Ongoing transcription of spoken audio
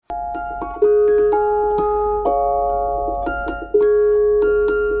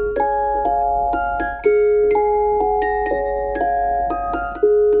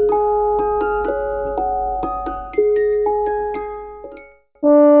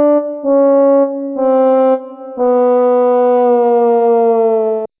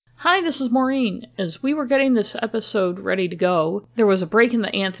Hi, this is Maureen. As we were getting this episode ready to go, there was a break in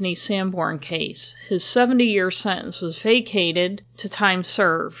the Anthony Sanborn case. His 70-year sentence was vacated to time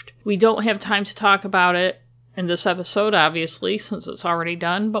served. We don't have time to talk about it in this episode, obviously, since it's already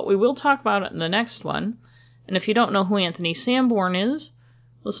done, but we will talk about it in the next one. And if you don't know who Anthony Sanborn is,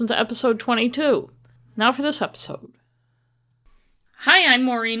 listen to episode 22. Now for this episode. Hi, I'm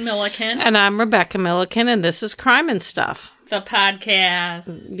Maureen Milliken. And I'm Rebecca Milliken, and this is Crime and Stuff. The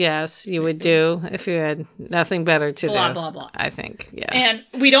podcast. Yes, you would do if you had nothing better to do. Blah, blah, blah. I think, yeah.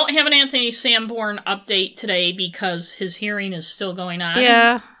 And we don't have an Anthony Sanborn update today because his hearing is still going on.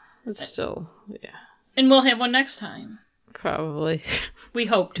 Yeah, it's still, yeah. And we'll have one next time. Probably. We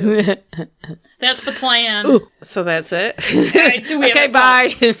hope to. That's the plan. Ooh, so that's it? Right, do we okay,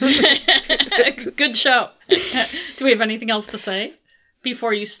 bye. Good show. Do we have anything else to say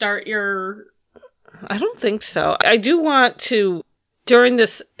before you start your... I don't think so. I do want to, during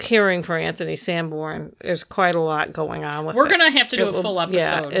this hearing for Anthony Sanborn, there's quite a lot going on with it. We're going to have to do a full episode.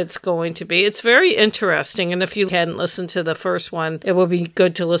 Yeah, it's going to be. It's very interesting, and if you hadn't listened to the first one, it will be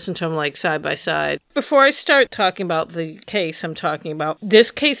good to listen to them like side by side. Before I start talking about the case I'm talking about, this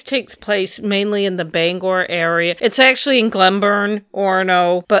case takes place mainly in the Bangor area. It's actually in Glenburn,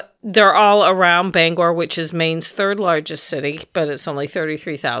 Orono, but they're all around Bangor, which is Maine's third largest city, but it's only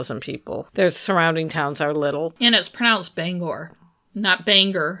 33,000 people. Their surrounding towns are little. And it's pronounced Bangor, not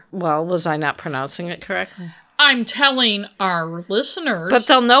Bangor. Well, was I not pronouncing it correctly? I'm telling our listeners. But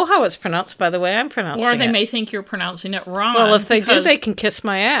they'll know how it's pronounced by the way I'm pronouncing it. Or they may think you're pronouncing it wrong. Well, if they do, they can kiss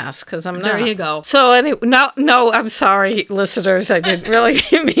my ass, because I'm not. There you go. So, anyway, no, I'm sorry, listeners. I didn't really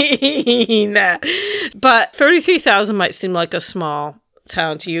mean that. But 33,000 might seem like a small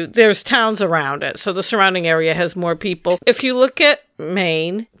town to you. There's towns around it, so the surrounding area has more people. If you look at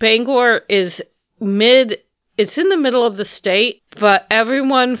Maine, Bangor is it's in the middle of the state, but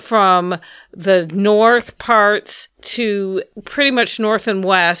everyone from the north parts to pretty much north and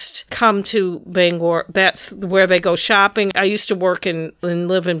west come to Bangor. That's where they go shopping. I used to work and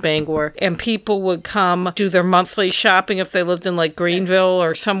live in Bangor, and people would come do their monthly shopping if they lived in like Greenville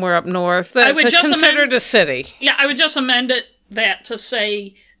or somewhere up north. That's considered a city. Yeah, I would just amend that to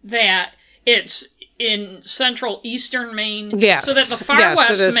say that it's in central eastern Maine. Yes. So that the far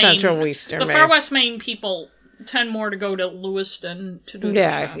west it is Maine, central eastern Maine. far west Maine people tend more to go to Lewiston to do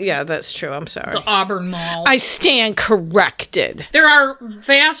their shopping. Yeah, that's true. I'm sorry. The Auburn Mall. I stand corrected. There are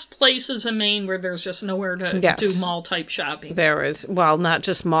vast places in Maine where there's just nowhere to do mall-type shopping. There is. Well, not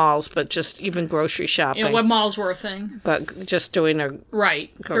just malls, but just even grocery shopping. You know, when malls were a thing. But just doing a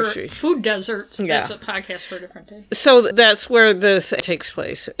grocery. Food deserts. Yeah. That's a podcast for a different day. So that's where this takes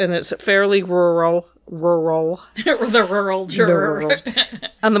place. And it's fairly rural. The rural juror.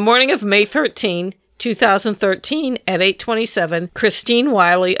 On the morning of May 13, 2013, at 8:27, Christine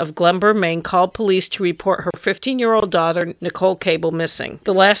Wiley of Glenburn, Maine, called police to report her 15-year-old daughter, Nichole Cable, missing.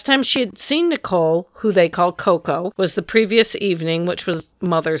 The last time she had seen Nichole, who they called Coco, was the previous evening, which was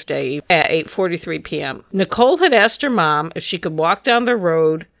Mother's Day, at 8:43 p.m. Nichole had asked her mom if she could walk down the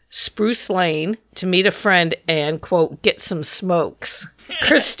road, Spruce Lane, to meet a friend and, quote, get some smokes.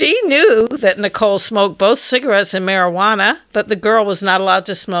 Christine knew that Nichole smoked both cigarettes and marijuana, but the girl was not allowed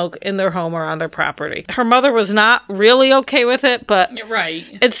to smoke in their home or on their property. Her mother was not really okay with it, but right.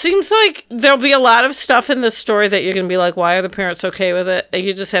 It seems like there'll be a lot of stuff in this story that you're going to be like, why are the parents okay with it?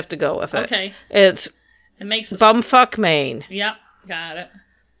 You just have to go with it. Okay. It makes bumfuck Maine. Yep, got it.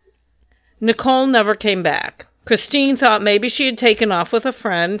 Nichole never came back. Christine thought maybe she had taken off with a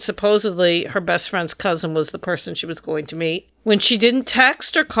friend. Supposedly, her best friend's cousin was the person she was going to meet. When she didn't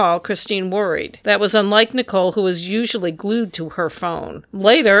text or call, Christine worried. That was unlike Nichole, who was usually glued to her phone.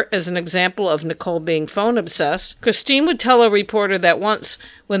 Later, as an example of Nichole being phone-obsessed, Christine would tell a reporter that once,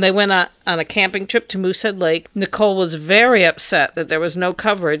 when they went on a camping trip to Moosehead Lake, Nichole was very upset that there was no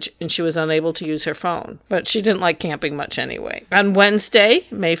coverage and she was unable to use her phone. But she didn't like camping much anyway. On Wednesday,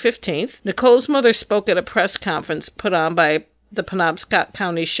 May 15th, Nichole's mother spoke at a press conference put on by the Penobscot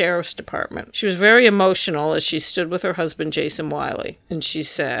County Sheriff's Department. She was very emotional as she stood with her husband, Jason Wiley. And she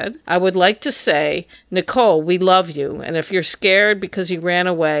said, I would like to say, Nichole, we love you. And if you're scared because you ran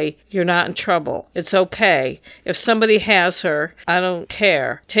away, you're not in trouble. It's okay. If somebody has her, I don't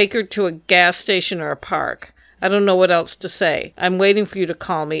care. Take her to a gas station or a park. I don't know what else to say. I'm waiting for you to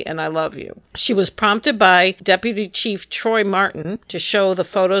call me, and I love you. She was prompted by Deputy Chief Troy Martin to show the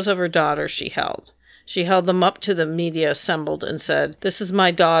photos of her daughter she held. She held them up to the media assembled and said, "This is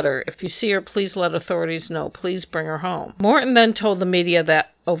my daughter. If you see her, please let authorities know. Please bring her home." Morton then told the media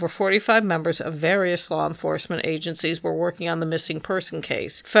that over 45 members of various law enforcement agencies were working on the missing person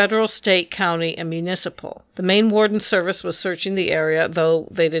case, federal, state, county, and municipal. The Maine Warden Service was searching the area, though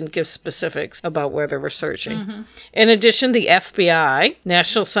they didn't give specifics about where they were searching. Mm-hmm. In addition, the FBI,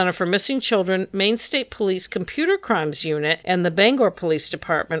 National Center for Missing Children, Maine State Police Computer Crimes Unit, and the Bangor Police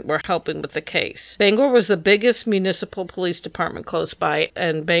Department were helping with the case. Bangor was the biggest municipal police department close by,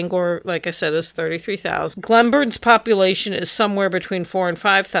 and Bangor, like I said, is 33,000. Glenburn's population is somewhere between 4,000 and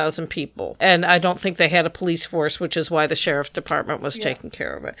 5,000 people, and I don't think they had a police force, which is why the sheriff's department was taking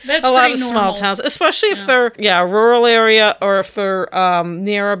care of it. That's a lot of normal. small towns, especially if they're a rural area or if they're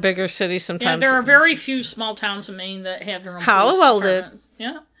near a bigger city. Sometimes there are very few small towns in Maine that have their own Hallowell police departments.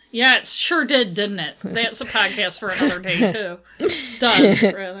 Yeah, it sure did, didn't it? That's a podcast for another day, too. Does,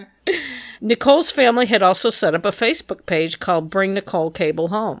 rather. Nichole's family had also set up a Facebook page called Bring Nichole Cable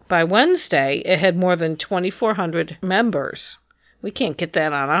Home. By Wednesday, it had more than 2,400 members. We can't get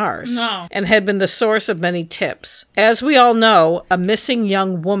that on ours. No. And had been the source of many tips. As we all know, a missing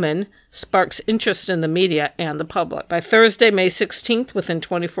young woman sparks interest in the media and the public. By Thursday, May 16th, within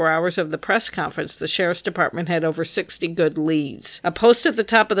 24 hours of the press conference, the Sheriff's Department had over 60 good leads. A post at the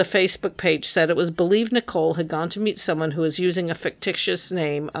top of the Facebook page said it was believed Nichole had gone to meet someone who was using a fictitious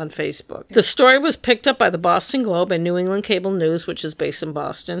name on Facebook. The story was picked up by the Boston Globe and New England Cable News, which is based in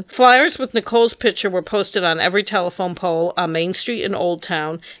Boston. Flyers with Nichole's picture were posted on every telephone pole on Main Street in Old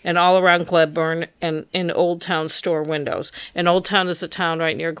Town and all around Glenburn and in Old Town store windows. And Old Town is a town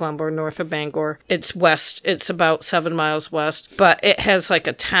right near Glenburn, north of Bangor. It's west. It's about 7 miles west, but it has like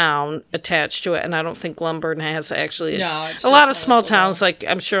a town attached to it, and I don't think Glenburn has actually. No, it's a lot of small towns, like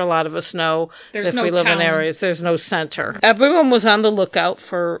I'm sure a lot of us know, if we live in areas, there's no center. Everyone was on the lookout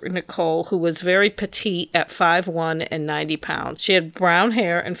for Nichole, who was very petite at 5'1" and 90 pounds. She had brown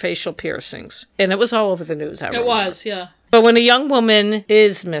hair and facial piercings, and it was all over the news. It was, yeah. But when a young woman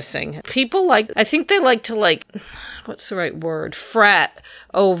is missing, people I think they like to what's the right word? Fret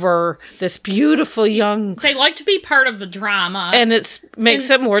over this beautiful young... They like to be part of the drama. And it makes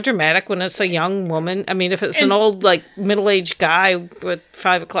it more dramatic when it's a young woman. I mean, if it's an old, middle-aged guy with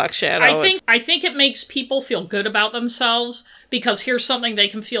 5 o'clock shadow... I think it makes people feel good about themselves, because here's something they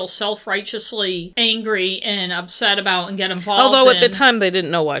can feel self-righteously angry and upset about and get involved in. Although at the time they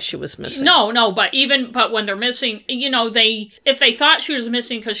didn't know why she was missing. No, but when they're missing, if they thought she was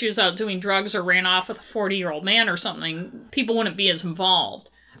missing because she was out doing drugs or ran off with a 40-year-old man or something, people wouldn't be as involved.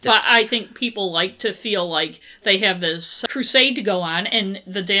 But I think people like to feel like they have this crusade to go on, and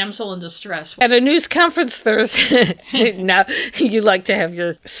the damsel in distress. At a news conference Thursday, now you like to have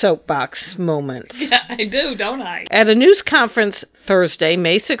your soapbox moments. Yeah, I do, don't I? At a news conference Thursday,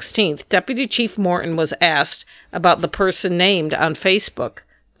 May 16th, Deputy Chief Morton was asked about the person named on Facebook,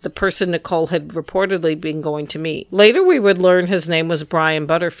 the person Nichole had reportedly been going to meet. Later we would learn his name was Brian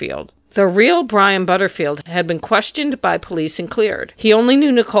Butterfield. The real Brian Butterfield had been questioned by police and cleared. He only knew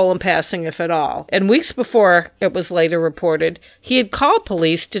Nichole in passing, if at all. And weeks before, it was later reported, he had called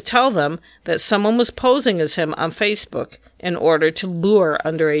police to tell them that someone was posing as him on Facebook in order to lure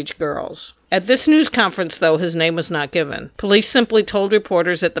underage girls. At this news conference, though, his name was not given. Police simply told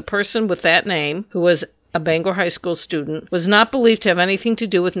reporters that the person with that name, who was a Bangor High School student, was not believed to have anything to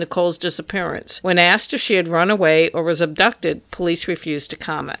do with Nichole's disappearance. When asked if she had run away or was abducted, police refused to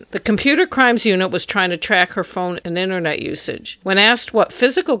comment. The Computer Crimes Unit was trying to track her phone and internet usage. When asked what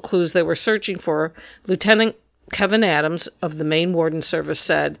physical clues they were searching for, Lieutenant Kevin Adams of the Maine Warden Service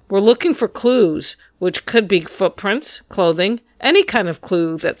said, "We're looking for clues, which could be footprints, clothing, any kind of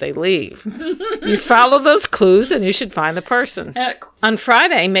clue that they leave. You follow those clues and you should find the person." On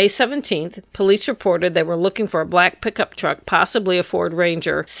Friday, May 17th, police reported they were looking for a black pickup truck, possibly a Ford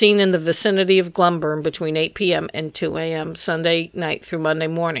Ranger, seen in the vicinity of Glenburn between 8 p.m. and 2 a.m. Sunday night through Monday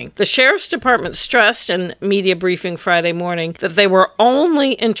morning. The Sheriff's Department stressed in media briefing Friday morning that they were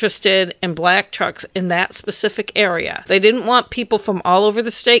only interested in black trucks in that specific area. They didn't want people from all over the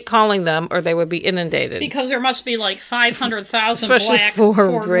state calling them or they would be inundated. Because there must be 500,000 especially black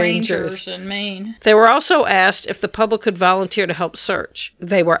Ford Rangers in Maine. They were also asked if the public could volunteer to help search.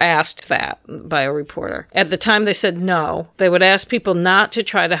 They were asked that by a reporter. At the time, they said no. They would ask people not to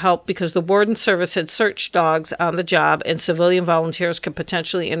try to help because the Warden Service had search dogs on the job and civilian volunteers could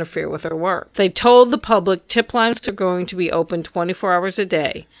potentially interfere with their work. They told the public tip lines are going to be open 24 hours a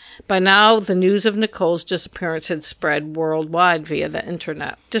day. By now, the news of Nichole's disappearance had spread worldwide via the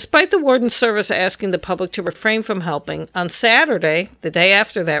internet. Despite the Warden Service asking asking the public to refrain from helping. On Saturday, the day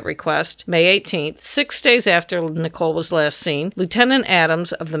after that request, May 18th, 6 days after Nichole was last seen, Lieutenant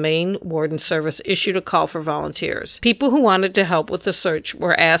Adams of the Maine Warden Service issued a call for volunteers. People who wanted to help with the search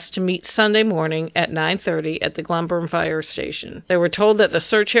were asked to meet Sunday morning at 9:30 at the Glenburn Fire Station. They were told that the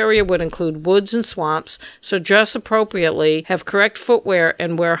search area would include woods and swamps, so dress appropriately, have correct footwear,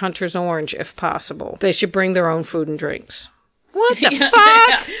 and wear hunter's orange if possible. They should bring their own food and drinks. What the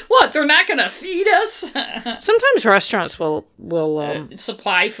fuck? What, they're not going to feed us? Sometimes restaurants will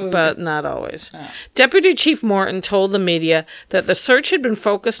supply food. But not always. Deputy Chief Morton told the media that the search had been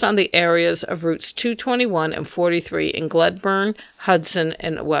focused on the areas of routes 221 and 43 in Glenburn, Hudson,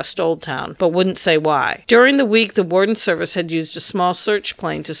 and West Old Town, but wouldn't say why. During the week, the Warden Service had used a small search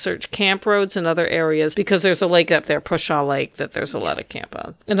plane to search camp roads and other areas because there's a lake up there, Pushaw Lake, that there's a lot of camp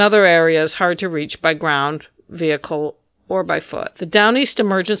on. In other areas, hard to reach by ground, vehicle, or by foot. The Downeast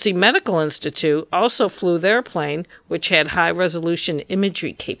Emergency Medical Institute also flew their plane, which had high-resolution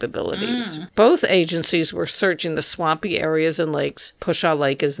imagery capabilities. Both agencies were searching the swampy areas and lakes. Pushaw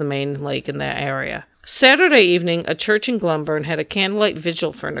Lake is the main lake in that area. Saturday evening, a church in Glenburn had a candlelight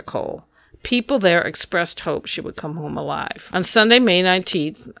vigil for Nichole. People there expressed hope she would come home alive. On Sunday, May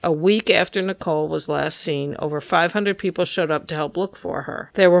 19th, a week after Nichole was last seen, over 500 people showed up to help look for her.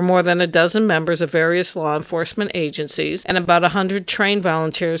 There were more than a dozen members of various law enforcement agencies and about 100 trained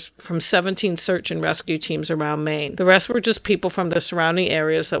volunteers from 17 search and rescue teams around Maine. The rest were just people from the surrounding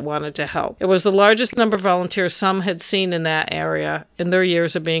areas that wanted to help. It was the largest number of volunteers some had seen in that area in their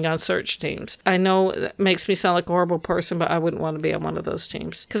years of being on search teams. I know it makes me sound like a horrible person, but I wouldn't want to be on one of those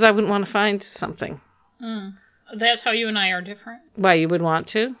teams because I wouldn't want to find something. That's how you and I are different. Why, you would want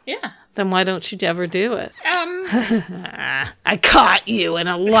to? Yeah. Then why don't you ever do it? I caught you in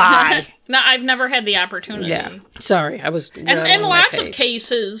a lie. No, I've never had the opportunity. Yeah. Sorry, I was... And in lots of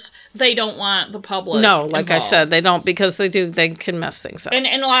cases, they don't want the public No, like involved. I said, they don't, because they can mess things up. And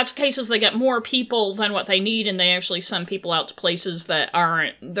in lots of cases, they get more people than what they need, and they actually send people out to places that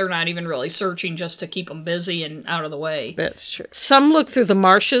they're not even really searching, just to keep them busy and out of the way. That's true. Some looked through the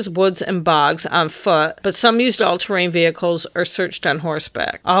marshes, woods, and bogs on foot, but some used all-terrain vehicles or searched on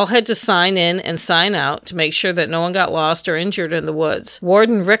horseback. All had to sign in and sign out to make sure that no one got lost or injured in the woods.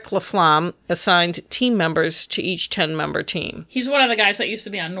 Warden Rick LaFlamme assigned team members to each 10-member team. He's one of the guys that used to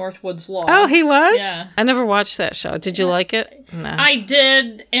be on Northwoods Law. Oh, he was? Yeah. I never watched that show. Did you like it? No. I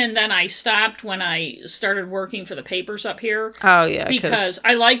did, and then I stopped when I started working for the papers up here. Oh, yeah. Because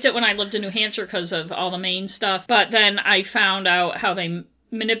I liked it when I lived in New Hampshire because of all the Maine stuff, but then I found out how they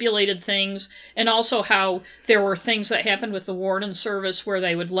manipulated things, and also how there were things that happened with the Warden Service where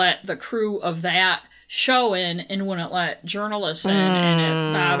they would let the crew of that show in and wouldn't let journalists in, and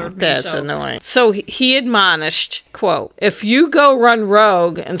it bothered me. That's annoying. So he admonished, quote, "If you go run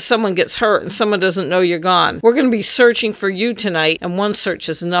rogue and someone gets hurt and someone doesn't know you're gone, we're going to be searching for you tonight, and one search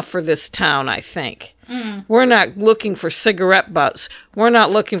is enough for this town, I think. We're not looking for cigarette butts. We're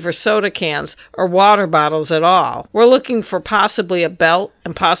not looking for soda cans or water bottles at all. We're looking for possibly a belt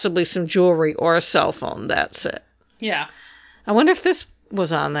and possibly some jewelry or a cell phone. That's it." Yeah. I wonder if this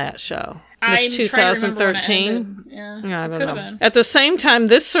was on that show. I'm 2013? Yeah, I don't could know. have been. At the same time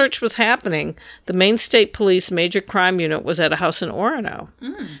this search was happening, the Maine State Police Major Crime Unit was at a house in Orono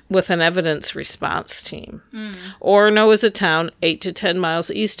with an evidence response team. Orono is a town 8 to 10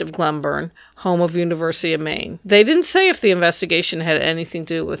 miles east of Glenburn, home of University of Maine. They didn't say if the investigation had anything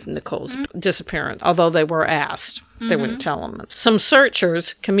to do with Nichole's disappearance, although they were asked. They wouldn't tell them. Some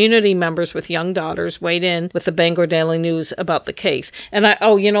searchers, community members with young daughters, weighed in with the Bangor Daily News about the case. And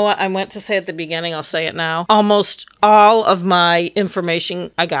you know what? I went to say at the beginning, I'll say it now. Almost all of my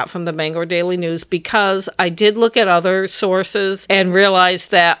information I got from the Bangor Daily News, because I did look at other sources and realized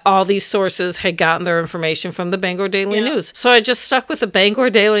that all these sources had gotten their information from the Bangor Daily News. So I just stuck with the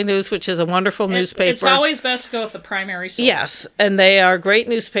Bangor Daily News, which is a wonderful newspaper. It's always best to go with the primary source. Yes, and they are a great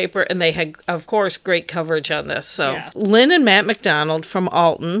newspaper, and they had, of course, great coverage on this. So Lynn and Matt McDonald from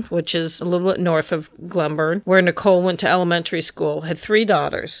Alton, which is a little bit north of Glenburn, where Nichole went to elementary school, had 3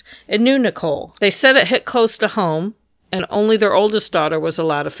 daughters and knew Nichole. They said it hit close to home, and only their oldest daughter was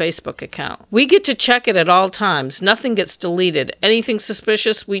allowed a Facebook account. "We get to check it at all times. Nothing gets deleted. Anything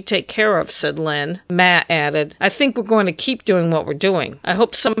suspicious, we take care of," said Lynn. Matt added, "I think we're going to keep doing what we're doing. I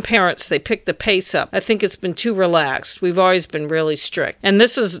hope some parents, they pick the pace up. I think it's been too relaxed. We've always been really strict." And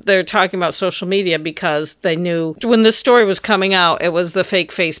they're talking about social media because they knew when this story was coming out, it was the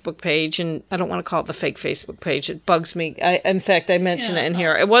fake Facebook page, and I don't want to call it the fake Facebook page. It bugs me. In fact, I mentioned it in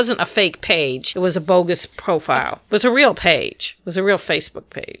here. It wasn't a fake page. It was a bogus profile. It was a real page. It was a real Facebook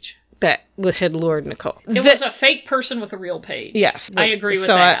page. that had lured Nichole. It was a fake person with a real page. Yes. I agree with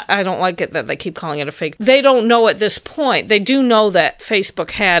that. So I don't like it that they keep calling it a fake. They don't know at this point. They do know that Facebook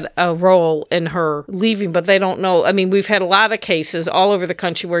had a role in her leaving, but they don't know. I mean, we've had a lot of cases all over the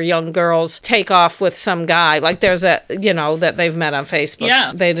country where young girls take off with some guy. Like there's that they've met on Facebook.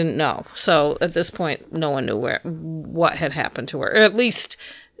 Yeah. They didn't know. So at this point, no one knew what had happened to her. Or at least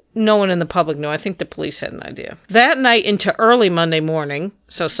no one in the public knew. I think the police had an idea. That night into early Monday morning,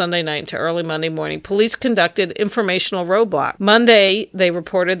 so Sunday night into early Monday morning, police conducted informational roadblock. Monday, they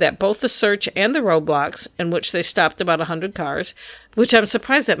reported that both the search and the roadblocks, in which they stopped about 100 cars, which I'm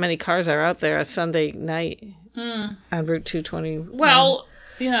surprised that many cars are out there on Sunday night on Route 220. Well,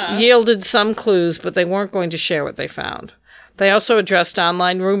 yeah. Yielded some clues, but they weren't going to share what they found. They also addressed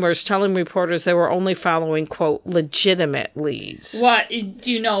online rumors, telling reporters they were only following, quote, legitimate leads. What?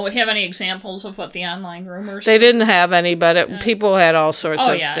 Do you have any examples of what the online rumors They didn't have any, but people had all sorts of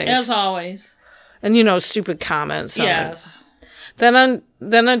things. Oh, yeah, as always. And, stupid comments. Yes. Then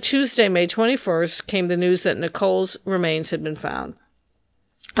on Tuesday, May 21st, came the news that Nichole's remains had been found.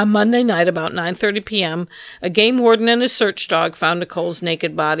 On Monday night, about 9:30 p.m., a game warden and his search dog found Nichole's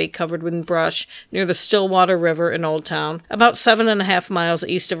naked body covered in brush near the Stillwater River in Old Town, about 7.5 miles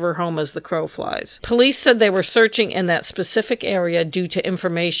east of her home as the crow flies. Police said they were searching in that specific area due to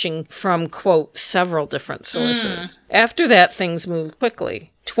information from, quote, several different sources. After that, things moved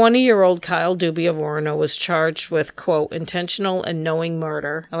quickly. 20-year-old Kyle Doobie of Orono was charged with, quote, intentional and knowing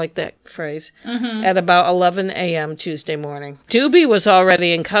murder. I like that phrase. At about 11 a.m. Tuesday morning. Doobie was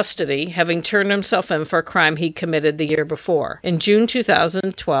already in custody, having turned himself in for a crime he committed the year before. In June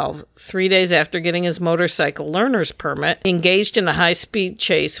 2012, 3 days after getting his motorcycle learner's permit, he engaged in a high-speed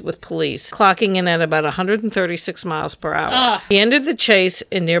chase with police, clocking in at about 136 miles per hour. He ended the chase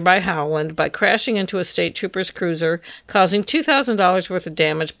in nearby Howland by crashing into a state trooper's cruiser, causing $2,000 worth of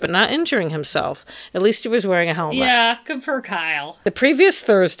damage, but not injuring himself. At least he was wearing a helmet. Yeah, good for Kyle. The previous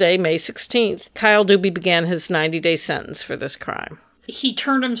Thursday, May 16th, Kyle Doobie began his 90-day sentence for this crime. He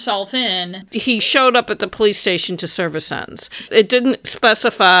turned himself in. He showed up at the police station to serve a sentence. It didn't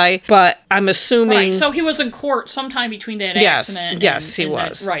specify, but I'm assuming... Right, so he was in court sometime between that accident. Yes, he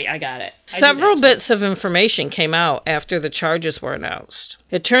was. Right, I got it. Several bits of information came out after the charges were announced.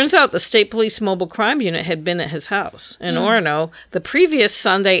 It turns out the State Police Mobile Crime Unit had been at his house in Orono the previous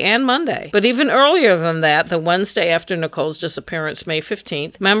Sunday and Monday. But even earlier than that, the Wednesday after Nichole's disappearance, May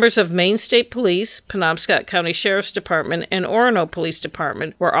 15th, members of Maine State Police, Penobscot County Sheriff's Department, and Orono Police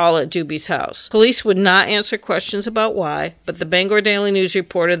Department were all at Doobie's house. Police would not answer questions about why, but the Bangor Daily News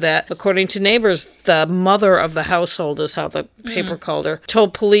reported that, according to neighbors, the mother of the household, is how the paper called her,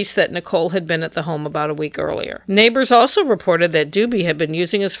 told police that Nichole had been at the home about a week earlier. Neighbors also reported that Doobie had been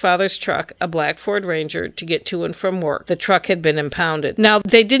using his father's truck, a black Ford Ranger, to get to and from work. The truck had been impounded. Now,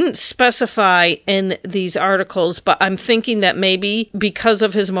 they didn't specify in these articles, but I'm thinking that maybe because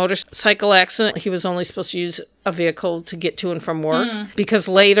of his motorcycle accident, he was only supposed to use a vehicle to get to and from work, because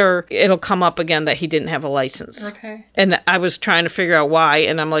later it'll come up again that he didn't have a license. Okay. And I was trying to figure out why,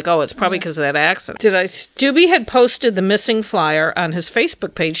 and I'm like, oh, it's probably because of that accident. Doobie had posted the missing flyer on his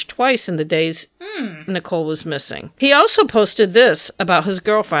Facebook page twice in the days Nichole was missing. He also posted this about his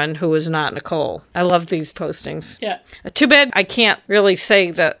girlfriend, who was not Nichole. I love these postings. Yeah. Too bad I can't really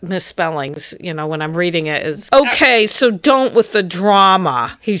say the misspellings, when I'm reading it. Is okay, so don't with the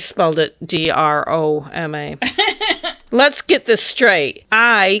drama. He spelled it D-R-O-M-A. Let's get this straight.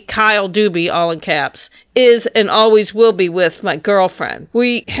 I, Kyle Doobie, all in caps, is and always will be with my girlfriend.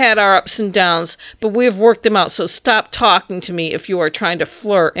 We had our ups and downs, but we have worked them out, so stop talking to me if you are trying to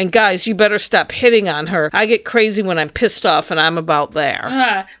flirt. And guys, you better stop hitting on her. I get crazy when I'm pissed off, and I'm about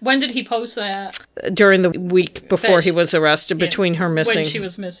there. When did he post that? During the week before he was arrested, between her missing. When she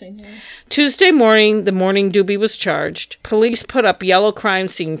was missing, yeah. Tuesday morning, the morning Doobie was charged, police put up yellow crime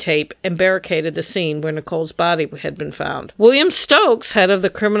scene tape and barricaded the scene where Nichole's body had been found. William Stokes, head of the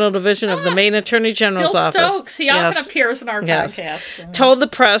criminal division of the Maine Attorney General's office. Stokes, he often appears in our podcast. Told the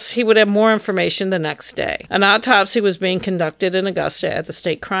press he would have more information the next day. An autopsy was being conducted in Augusta at the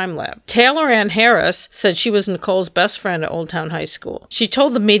state crime lab. Taylor Ann Harris said she was Nichole's best friend at Old Town High School. She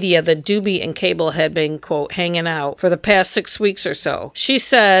told the media that Doobie and Cable had been, quote, hanging out for the past 6 weeks or so. She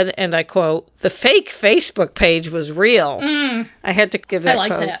said, and I quote, the fake Facebook page was real. I had to give that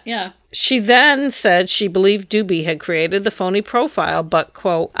quote. I like that, yeah. She then said she believed Doobie had created the phony profile, but,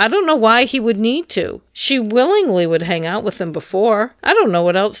 quote, I don't know why he would need to. She willingly would hang out with him before. I don't know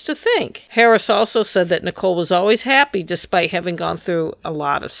what else to think. Harris also said that Nichole was always happy despite having gone through a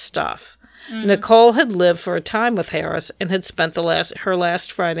lot of stuff. Nichole had lived for a time with Harris and had spent her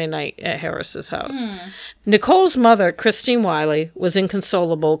last Friday night at Harris's house. Nichole's mother, Christine Wiley, was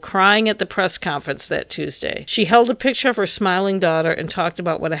inconsolable, crying at the press conference that Tuesday. She held a picture of her smiling daughter and talked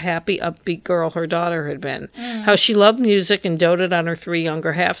about what a happy, upbeat girl her daughter had been, how she loved music and doted on her 3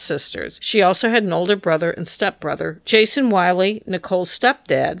 younger half-sisters. She also had an older brother and stepbrother. Jason Wiley, Nichole's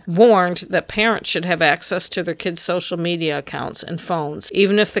stepdad, warned that parents should have access to their kids' social media accounts and phones,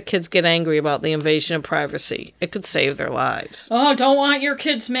 even if the kids get angry about the invasion of privacy. It could save their lives. Oh, don't want your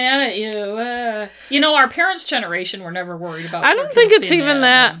kids mad at you. Our parents' generation were never worried about I don't think it's even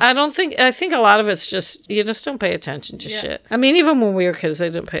that. I think a lot of it's just, you just don't pay attention to shit. I mean, even when we were kids, they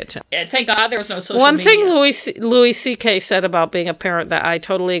didn't pay attention. Yeah, thank God there was no social media. One thing Louis C.K. said about being a parent that I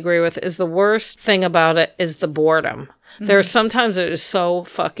totally agree with is the worst thing about it is the boredom. There are sometimes it is so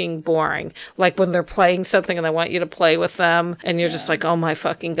fucking boring. Like when they're playing something and they want you to play with them and you're just like, oh my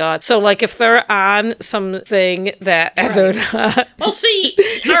fucking God. So like if they're on something that they're not. Well, see,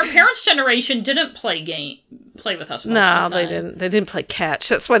 our parents' generation didn't play with us most of the time. They didn't. They didn't play catch.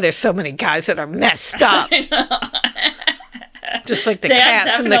 That's why there's so many guys that are messed up. Just like the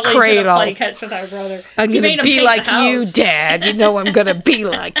cats in the cradle. Play catch with our brother. I'm going to be like you, Dad. You know I'm going to be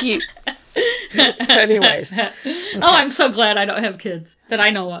like you. Anyways. Okay. Oh, I'm so glad I don't have kids that I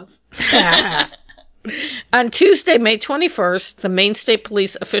know of. On Tuesday, May 21st, the Maine State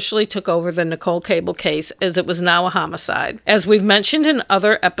Police officially took over the Nichole Cable case as it was now a homicide. As we've mentioned in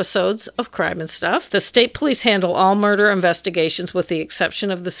other episodes of Crime and Stuff, the state police handle all murder investigations with the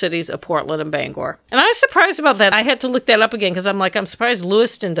exception of the cities of Portland and Bangor. And I was surprised about that. I had to look that up again because I'm surprised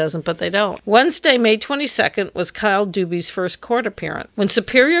Lewiston doesn't, but they don't. Wednesday, May 22nd, was Kyle Doobie's first court appearance. When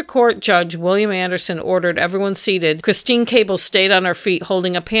Superior Court Judge William Anderson ordered everyone seated, Christine Cable stayed on her feet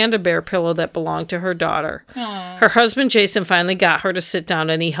holding a panda bear pillow that belonged to her daughter. Aww. Her husband Jason finally got her to sit down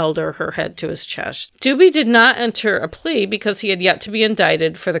and he held her head to his chest. Doobie did not enter a plea because he had yet to be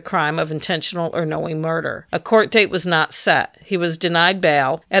indicted for the crime of intentional or knowing murder. A court date was not set. He was denied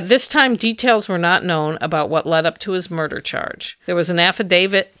bail. At this time, details were not known about what led up to his murder charge. There was an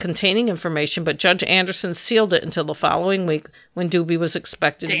affidavit containing information, but Judge Anderson sealed it until the following week when Doobie was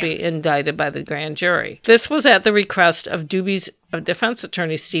expected to be indicted by the grand jury. This was at the request of Doobie's defense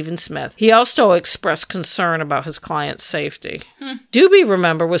attorney Stephen Smith. He also expressed concern about his client's safety. Doobie,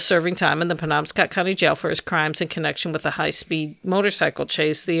 remember, was serving time in the Penobscot County Jail for his crimes in connection with a high-speed motorcycle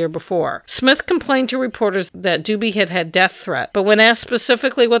chase the year before. Smith complained to reporters that Doobie had death threats, but when asked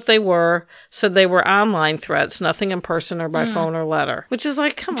specifically what they were, said they were online threats, nothing in person or by phone or letter. Which is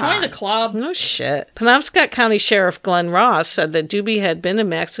like, come on. Join the club. No shit. Penobscot County Sheriff Glenn Ross said that Doobie had been in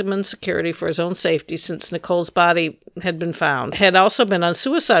maximum security for his own safety since Nichole's body had been found. Had also been on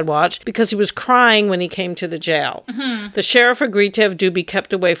suicide watch because he was crying when he came to the jail. The sheriff agreed to have Doobie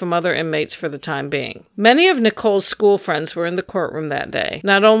kept away from other inmates for the time being. Many of Nichole's school friends were in the courtroom that day.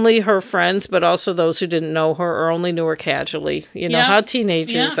 Not only her friends, but also those who didn't know her or only knew her casually. You know how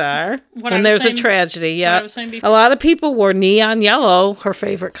teenagers are. When there's a tragedy, A lot of people wore neon yellow, her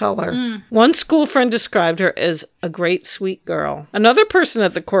favorite color. One school friend described her as a great, sweet girl. Another person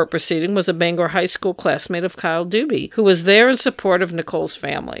at the court proceeding was a Bangor High School classmate of Kyle Doobie, who was there in support of Nichole's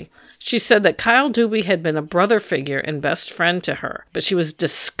family. She said that Kyle Doobie had been a brother figure and best friend to her, but she was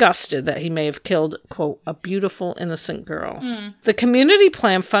disgusted that he may have killed, quote, a beautiful, innocent girl. The community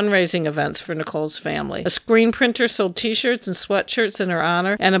planned fundraising events for Nichole's family. A screen printer sold t-shirts and sweatshirts in her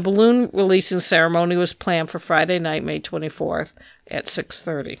honor, and a balloon releasing ceremony was planned for Friday night, May 24th. At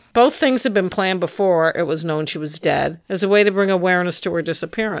 6:30. Both things had been planned before it was known she was dead, as a way to bring awareness to her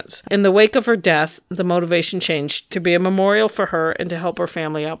disappearance. In the wake of her death, the motivation changed to be a memorial for her and to help her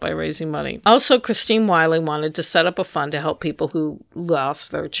family out by raising money. Also, Christine Wiley wanted to set up a fund to help people who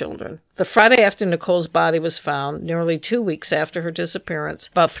lost their children. The Friday after Nichole's body was found, nearly 2 weeks after her disappearance,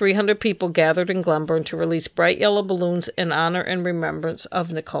 about 300 people gathered in Glenburn to release bright yellow balloons in honor and remembrance of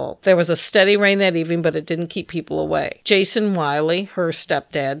Nichole. There was a steady rain that evening, but it didn't keep people away. Jason Wiley, her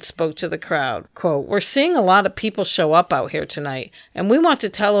stepdad, spoke to the crowd. Quote, "We're seeing a lot of people show up out here tonight, and we want to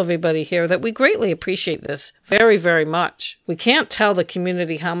tell everybody here that we greatly appreciate this very, very much. We can't tell the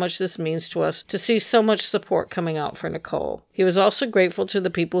community how much this means to us to see so much support coming out for Nichole." He was also grateful to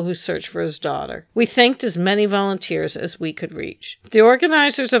the people who searched for his daughter. We thanked as many volunteers as we could reach. The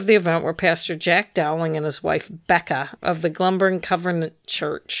organizers of the event were Pastor Jack Dowling and his wife Becca of the Glenburn Covenant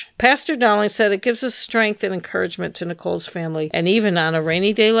Church. Pastor Dowling said it gives us strength and encouragement to Nichole's family, and even on a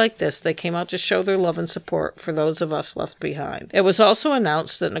rainy day like this, they came out to show their love and support for those of us left behind. It was also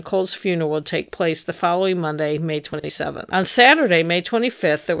announced that Nichole's funeral would take place the following Monday, May 27th. On Saturday, May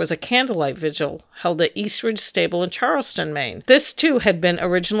 25th, there was a candlelight vigil held at Eastridge Stable in Charleston, Maine. Maine. This, too, had been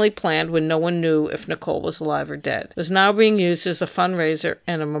originally planned when no one knew if Nichole was alive or dead. It was now being used as a fundraiser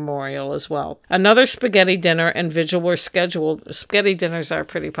and a memorial as well. Another spaghetti dinner and vigil were scheduled. Spaghetti dinners are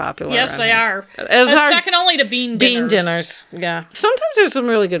pretty popular. Yes, they are. As second only to bean dinners. Bean dinners, yeah. Sometimes there's some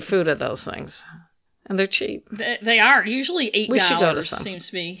really good food at those things. And they're cheap. They are. Usually $8 we should go to some. Seems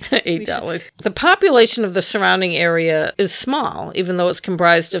to be. $8. The population of the surrounding area is small, even though it's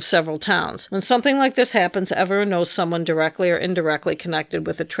comprised of several towns. When something like this happens, everyone knows someone directly or indirectly connected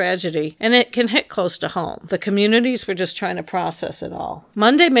with a tragedy, and it can hit close to home. The communities were just trying to process it all.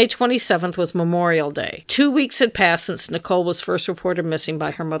 Monday, May 27th was Memorial Day. 2 weeks had passed since Nichole was first reported missing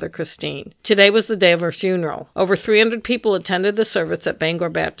by her mother, Christine. Today was the day of her funeral. Over 300 people attended the service at Bangor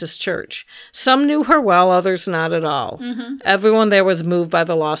Baptist Church. Some knew her well, others not at all. Mm-hmm. Everyone there was moved by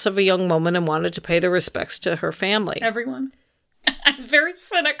the loss of a young woman and wanted to pay their respects to her family. Everyone? I'm very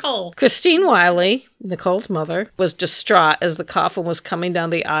cynical. Christine Wiley, Nichole's mother, was distraught as the coffin was coming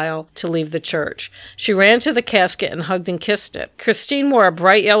down the aisle to leave the church. She ran to the casket and hugged and kissed it. Christine wore a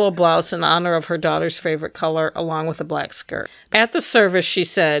bright yellow blouse in honor of her daughter's favorite color, along with a black skirt. At the service, she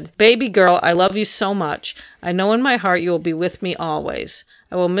said, "Baby girl, I love you so much. I know in my heart you will be with me always.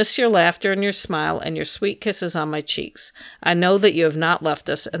 I will miss your laughter and your smile and your sweet kisses on my cheeks. I know that you have not left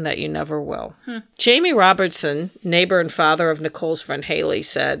us and that you never will." Jamie Robertson, neighbor and father of Nichole's friend Haley,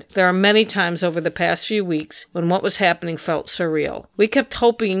 said, "There are many times over the past few weeks when what was happening felt surreal. We kept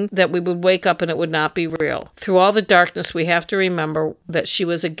hoping that we would wake up and it would not be real. Through all the darkness, we have to remember that she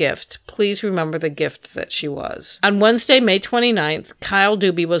was a gift. Please remember the gift that she was." On Wednesday, May 29th, Kyle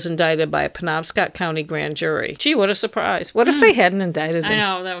Doobie was indicted by a Penobscot County grand jury. Gee, what a surprise. What if they hadn't indicted him? I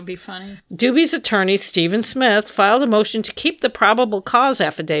know, that would be funny. Doobie's attorney, Stephen Smith, filed a motion to keep the probable cause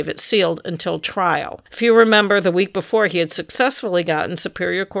affidavit sealed until trial. If you remember, the week before, he had successfully gotten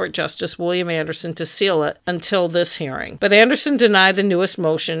Superior Court Justice William Anderson to seal it until this hearing. But Anderson denied the newest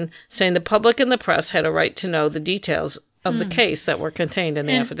motion, saying the public and the press had a right to know the details of the case that were contained in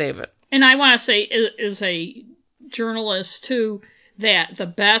the affidavit. And I want to say, as a journalist, too, that the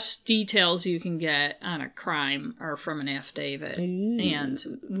best details you can get on a crime are from an affidavit. And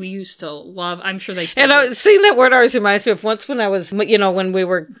we used to love, I'm sure they still And seeing that word always reminds me of once when I was, when we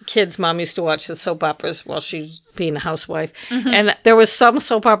were kids, Mom used to watch the soap operas while she was being a housewife. And there was some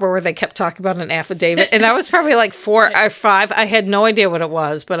soap opera where they kept talking about an affidavit. And I was probably like 4 or 5. I had no idea what it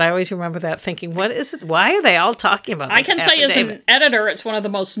was, but I always remember that thinking, what is it? Why are they all talking about this I can affidavit? say as an editor, it's one of the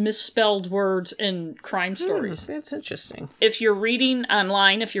most misspelled words in crime stories. That's interesting. If you're reading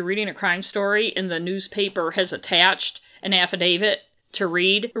online, if you're reading a crime story and the newspaper has attached an affidavit to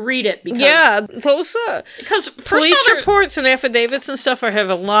read it because those because police reports and affidavits and stuff have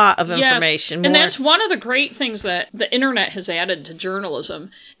a lot of information. And that's one of the great things that the internet has added to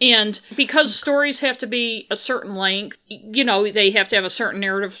journalism. And because stories have to be a certain length, they have to have a certain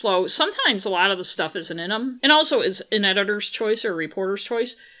narrative flow. Sometimes a lot of the stuff isn't in them, and also is an editor's choice or a reporter's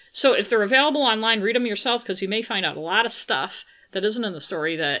choice. So if they're available online, read them yourself, because you may find out a lot of stuff that isn't in the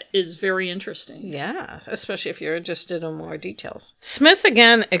story that is very interesting. Yeah, especially if you're interested in more details. Smith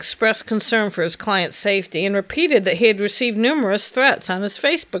again expressed concern for his client's safety and repeated that he had received numerous threats on his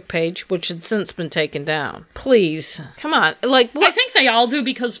Facebook page, which had since been taken down. Please, come on. What? I think they all do,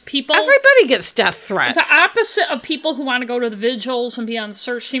 because people... Everybody gets death threats. The opposite of people who want to go to the vigils and be on the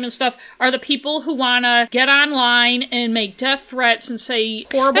search team and stuff are the people who want to get online and make death threats and say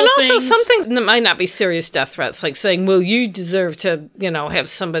horrible things. And also something that might not be serious death threats, like saying, well, you deserve to, have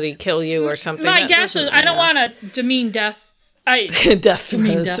somebody kill you or something. My guess is, I don't want to demean death.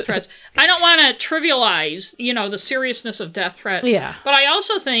 Death threats. I don't want to trivialize, the seriousness of death threats. Yeah. But I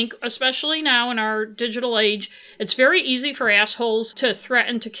also think, especially now in our digital age, it's very easy for assholes to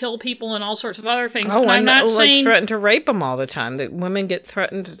threaten to kill people and all sorts of other things. Oh, and I'm not saying threaten to rape them all the time. That women get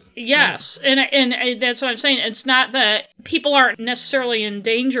threatened. Yes, and that's what I'm saying. It's not that people aren't necessarily in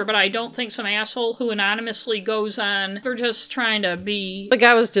danger, but I don't think some asshole who anonymously goes on, they're just trying to be... The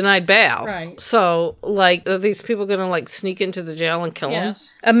guy was denied bail. Right. So, are these people going to, sneak into the jail and kill him?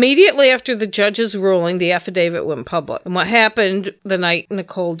 Immediately after the judge's ruling, the affidavit went public. And what happened the night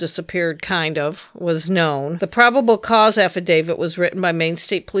Nichole disappeared, was known. The probable cause affidavit was written by Maine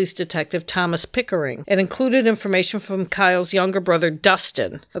State Police Detective Thomas Pickering. It included information from Kyle's younger brother,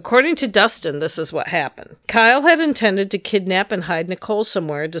 Dustin. According to Dustin, this is what happened. Kyle had intended to kidnap and hide Nichole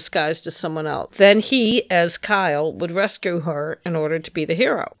somewhere disguised as someone else. Then he, as Kyle, would rescue her in order to be the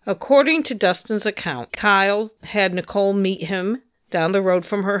hero. According to Dustin's account, Kyle had Nichole meet him down the road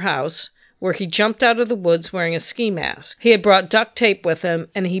from her house, where he jumped out of the woods wearing a ski mask. He had brought duct tape with him,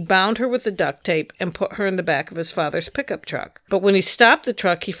 and he bound her with the duct tape and put her in the back of his father's pickup truck. But when he stopped the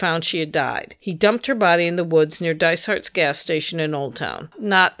truck, he found she had died. He dumped her body in the woods near Dicehart's gas station in Old Town.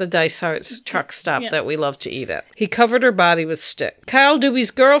 Not the Dicehart's truck stop that we love to eat at. He covered her body with sticks. Kyle Doobie's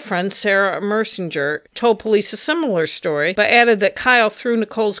girlfriend, Sarah Mersinger, told police a similar story, but added that Kyle threw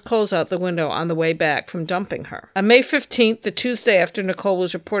Nichole's clothes out the window on the way back from dumping her. On May 15th, the Tuesday after Nichole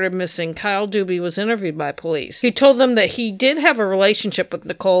was reported missing, Kyle Doobie was interviewed by police. He told them that he did have a relationship with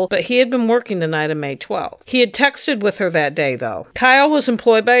Nichole, but he had been working the night of May 12th. He had texted with her that day, though. Kyle was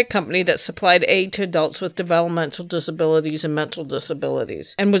employed by a company that supplied aid to adults with developmental disabilities and mental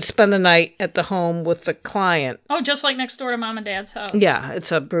disabilities, and would spend the night at the home with the client. Oh, just like next door to Mom and Dad's house. Yeah,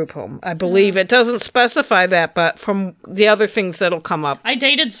 it's a group home. I believe it doesn't specify that, but from the other things that'll come up. I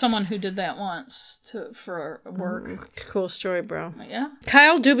dated someone who did that once for work. Cool story, bro. Yeah.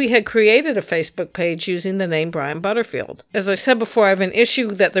 Kyle Doobie had created a Facebook page using the name Brian Butterfield. As I said before, I have an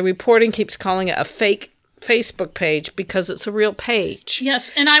issue that the reporting keeps calling it a fake Facebook page because it's a real page.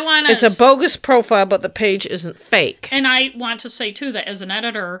 Yes, and I want to... It's a bogus profile, but the page isn't fake. And I want to say, too, that as an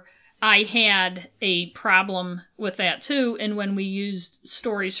editor, I had a problem with that, too, and when we used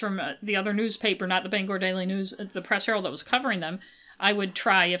stories from the other newspaper, not the Bangor Daily News, the Press Herald that was covering them, I would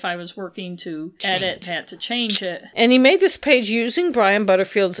try, if I was working to edit that, to change it. And he made this page using Brian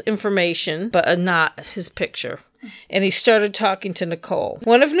Butterfield's information, but not his picture. And he started talking to Nichole.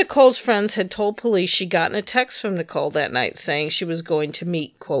 One of Nichole's friends had told police she'd gotten a text from Nichole that night saying she was going to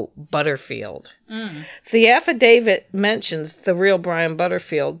meet, quote, Butterfield. The affidavit mentions the real Brian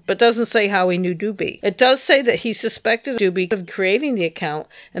Butterfield, but doesn't say how he knew Doobie. It does say that he suspected Doobie of creating the account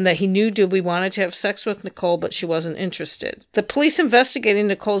and that he knew Doobie wanted to have sex with Nichole, but she wasn't interested. The police investigating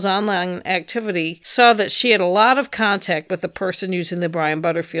Nichole's online activity saw that she had a lot of contact with the person using the Brian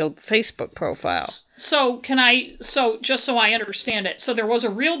Butterfield Facebook profile. So just so I understand it, so there was a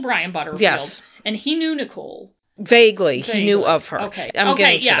real Brian Butterfield. Yes. And he knew Nichole. Vaguely. He knew of her. Okay. I'm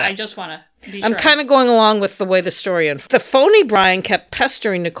getting to that. I just want to be sure. I'm kind of going along with the way the story unfolds. The phony Brian kept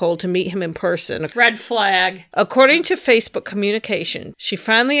pestering Nichole to meet him in person. Red flag. According to Facebook communication, she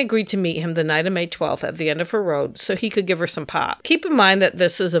finally agreed to meet him the night of May 12th at the end of her road so he could give her some pot. Keep in mind that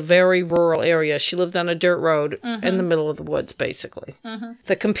this is a very rural area. She lived on a dirt road in the middle of the woods, basically.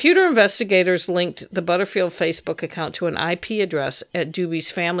 The computer investigators linked the Butterfield Facebook account to an IP address at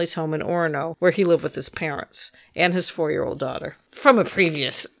Doobie's family's home in Orono, where he lived with his parents and his 4-year-old daughter. From a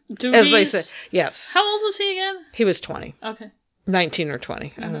previous... Doobie's? As they say, yes. How old was he again? He was 20. Okay. 19 or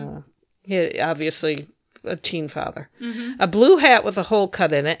 20. I don't know. He obviously a teen father. A blue hat with a hole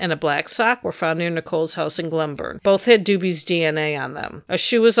cut in it and a black sock were found near Nichole's house in Glenburn. Both had Doobie's DNA on them. A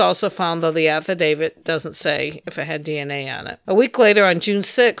shoe was also found, though the affidavit doesn't say if it had DNA on it. A week later, on June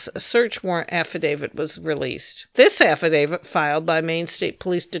 6, a search warrant affidavit was released. This affidavit, filed by Maine State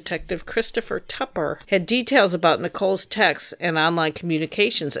Police Detective Christopher Tupper, had details about Nichole's texts and online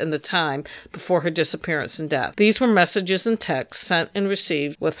communications in the time before her disappearance and death. These were messages and texts sent and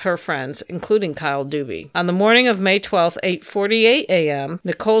received with her friends, including Kyle Doobie. On the morning of May 12th, 8:48 a.m.,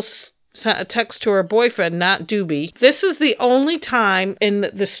 Nichole sent a text to her boyfriend, not Doobie. This is the only time in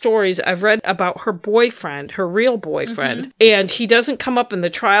the stories I've read about her boyfriend, her real boyfriend, and he doesn't come up in the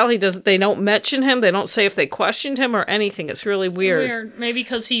trial. They don't mention him. They don't say if they questioned him or anything. It's really weird. Maybe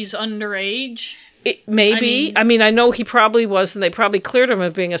because he's underage. Maybe. I mean, I know he probably was, and they probably cleared him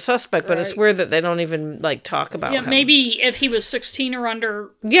of being a suspect, but it's weird that they don't even, talk about him. Maybe if he was 16 or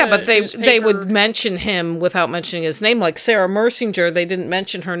under. Yeah, but they would mention him without mentioning his name. Like Sarah Mersinger, they didn't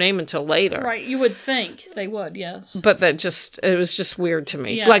mention her name until later. Right, you would think they would, yes. But it was just weird to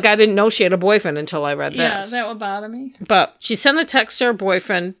me. Yes. Like, I didn't know she had a boyfriend until I read this. Yeah, that would bother me. But she sent a text to her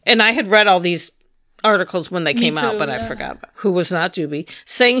boyfriend, and I had read all these articles when they came out, but yeah. I forgot about who was not Doobie,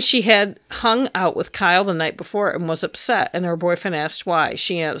 saying she had hung out with Kyle the night before and was upset, and her boyfriend asked why.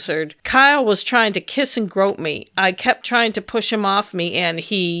 She answered, Kyle was trying to kiss and grope me. I kept trying to push him off me, and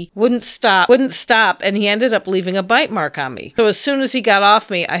he wouldn't stop, and he ended up leaving a bite mark on me. So as soon as he got off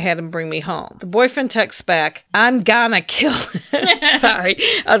me, I had him bring me home. The boyfriend texts back, I'm gonna kill him.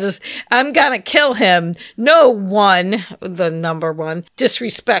 I'm gonna kill him. No one, the number one,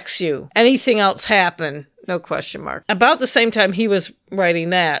 disrespects you. Anything else happen? No question mark. About the same time he was writing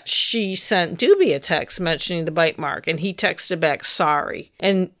that, she sent Doobie a text mentioning the bite mark, and he texted back, sorry.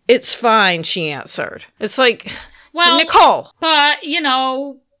 And it's fine, she answered. It's like, well, Nichole. But,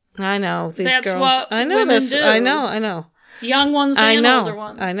 I know, these that's girls. What I know women this. do. I know. Young ones and older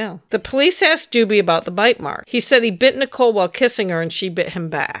ones. I know. The police asked Doobie about the bite mark. He said he bit Nichole while kissing her and she bit him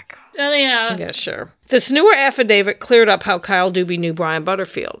back. Oh, yeah. Yeah, sure. This newer affidavit cleared up how Kyle Doobie knew Brian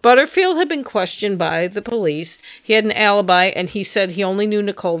Butterfield. Butterfield had been questioned by the police. He had an alibi, and he said he only knew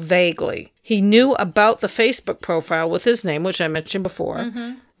Nichole vaguely. He knew about the Facebook profile with his name, which I mentioned before.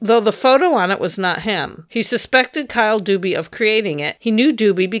 Mm-hmm. Though the photo on it was not him. He suspected Kyle Doobie of creating it. He knew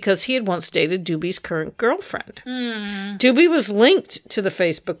Doobie because he had once dated Doobie's current girlfriend. Doobie was linked to the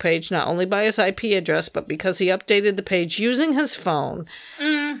Facebook page not only by his IP address, but because he updated the page using his phone.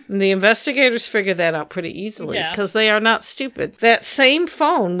 And the investigators figured that out pretty easily, because they are not stupid. That same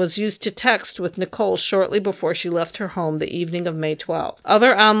phone was used to text with Nichole shortly before she left her home the evening of May 12th.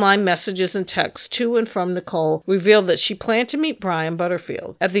 Other online messages and texts to and from Nichole revealed that she planned to meet Brian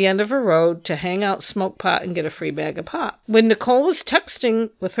Butterfield at the end of her road to hang out, smoke pot, and get a free bag of pop. When Nichole was texting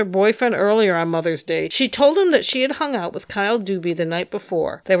with her boyfriend earlier on Mother's Day, she told him that she had hung out with Kyle Doobie the night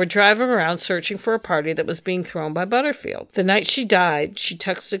before. They were driving around searching for a party that was being thrown by Butterfield. The night she died, she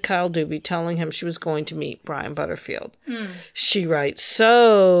texted Kyle Doobie telling him she was going to meet Brian Butterfield. She writes,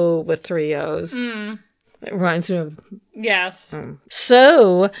 so, with 3 O's. It reminds me of... Yes.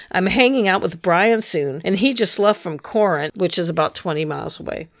 So, I'm hanging out with Brian soon, and he just left from Corinth, which is about 20 miles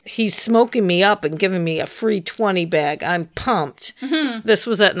away. He's smoking me up and giving me a free 20 bag. I'm pumped. This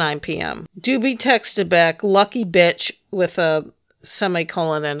was at 9 p.m. Doobie texted back, lucky bitch, with a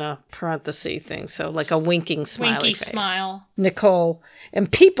semicolon and a parenthesis thing, so like a winking smiley face. Smile. Nichole,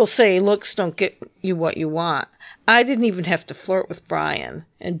 and people say looks don't get you what you want. I didn't even have to flirt with Brian.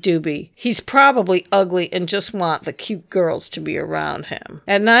 And Doobie, he's probably ugly and just want the cute girls to be around him.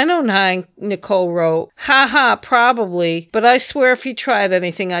 At 9:09, Nichole wrote, haha, probably, but I swear if he tried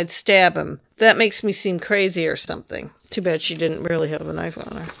anything, I'd stab him. That makes me seem crazy or something. Too bad she didn't really have a knife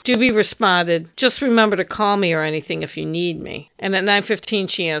on her. Doobie responded, just remember to call me or anything if you need me. And at 9:15,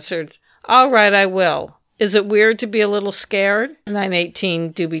 she answered, all right, I will. Is it weird to be a little scared? At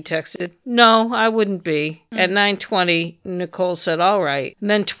 9:18, Doobie texted, no, I wouldn't be. At 9:20, Nichole said, all right. And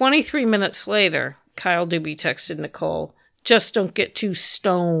then 23 minutes later, Kyle Doobie texted Nichole, just don't get too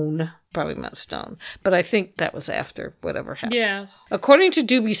stoned. Probably meant stone, but I think that was after whatever happened. Yes. According to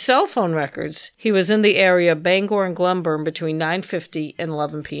Doobie's cell phone records, he was in the area of Bangor and Glenburn between 9:50 and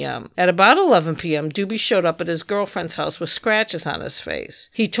 11 p.m. At about 11 p.m., Doobie showed up at his girlfriend's house with scratches on his face.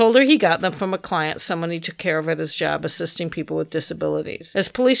 He told her he got them from a client, someone he took care of at his job assisting people with disabilities. As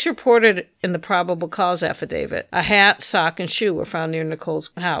police reported in the probable cause affidavit, a hat, sock, and shoe were found near Nichole's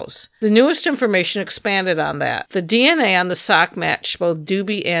house. The newest information expanded on that. The DNA on the sock matched both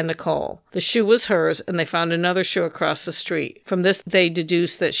Doobie and Nichole. The shoe was hers, and they found another shoe across the street. From this, they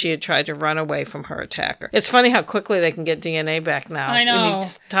deduced that she had tried to run away from her attacker. It's funny how quickly they can get DNA back now. I know.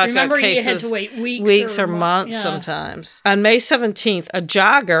 Remember, you had to wait weeks or months sometimes. On May 17th, a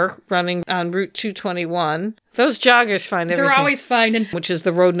jogger running on Route 221... Those joggers find everything. They're always finding. Which is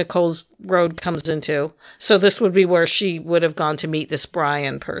the road Nichole's road comes into. So this would be where she would have gone to meet this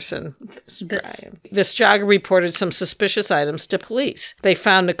Brian person. This jogger reported some suspicious items to police. They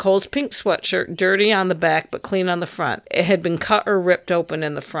found Nichole's pink sweatshirt dirty on the back but clean on the front. It had been cut or ripped open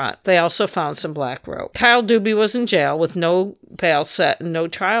in the front. They also found some black rope. Kyle Doobie was in jail with no bail set and no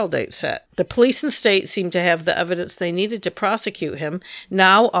trial date set. The police and state seemed to have the evidence they needed to prosecute him.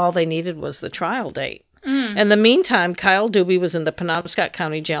 Now all they needed was the trial date. In the meantime, Kyle Doobie was in the Penobscot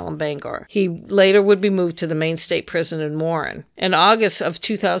County Jail in Bangor. He later would be moved to the Maine State Prison in Warren. In August of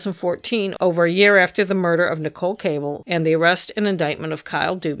 2014, over a year after the murder of Nichole Cable and the arrest and indictment of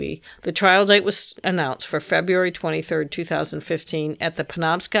Kyle Doobie, the trial date was announced for February 23, 2015 at the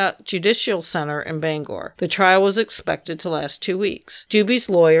Penobscot Judicial Center in Bangor. The trial was expected to last 2 weeks. Doobie's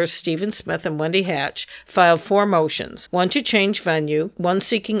lawyers, Stephen Smith and Wendy Hatch, filed 4 motions, 1 to change venue, 1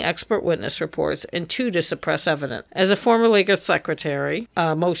 seeking expert witness reports, and 2 to suppress evidence. As a former legal secretary,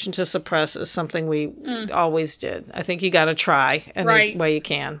 a motion to suppress is something we always did. I think you got to try any way you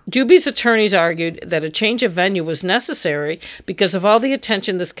can. Doobie's attorneys argued that a change of venue was necessary because of all the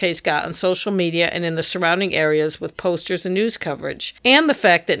attention this case got on social media and in the surrounding areas with posters and news coverage, and the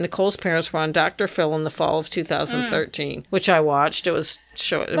fact that Nichole's parents were on Dr. Phil in the fall of 2013, which I watched. It was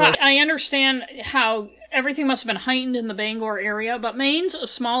short. I understand how everything must have been heightened in the Bangor area, but Maine's a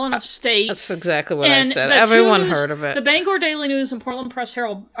small enough state. That's exactly what I said. Everyone heard of it. The Bangor Daily News and Portland Press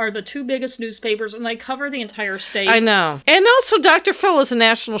Herald are the 2 biggest newspapers, and they cover the entire state. I know. And also, Dr. Phil is a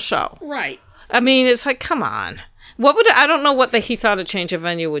national show. Right. I mean, it's like, come on. I don't know what he thought a change of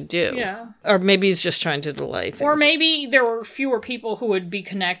venue would do. Yeah. Or maybe he's just trying to delay things. Or maybe there were fewer people who would be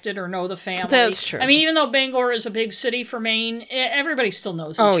connected or know the family. That's true. I mean, even though Bangor is a big city for Maine, everybody still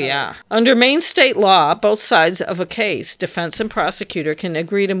knows each other. Oh, yeah. Under Maine state law, both sides of a case, defense and prosecutor, can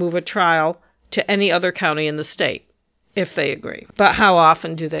agree to move a trial to any other county in the state, if they agree. But how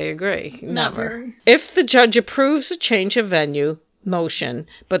often do they agree? Never. If the judge approves a change of venue motion,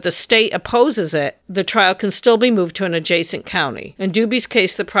 but the state opposes it, the trial can still be moved to an adjacent county. In Doobie's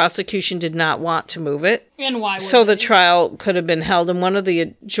case, the prosecution did not want to move it. And why would So the trial could have been held in one of the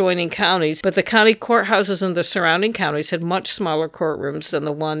adjoining counties, but the county courthouses in the surrounding counties had much smaller courtrooms than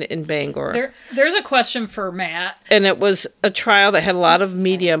the one in Bangor. There's a question for Matt. And it was a trial that had a lot of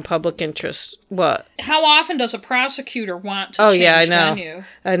media and public interest. What? How often does a prosecutor want to change venue?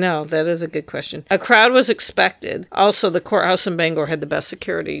 I know. That is a good question. A crowd was expected. Also, the courthouse in Bangor had the best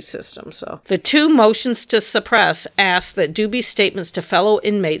security system. So the two motions to suppress asked that Doobie's statements to fellow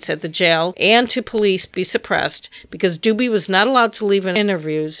inmates at the jail and to police be suppressed because Doobie was not allowed to leave in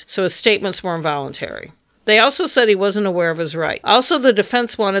interviews, so his statements were involuntary. They also said he wasn't aware of his right. Also, the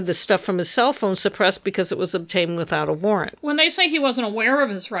defense wanted the stuff from his cell phone suppressed because it was obtained without a warrant. When they say he wasn't aware of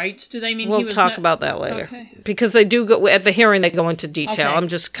his rights, do they mean we'll he was... We'll talk about that later. Okay. Because they do go, at the hearing, they go into detail. Okay. I'm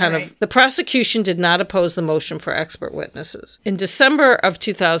just kind of... The prosecution did not oppose the motion for expert witnesses. In December of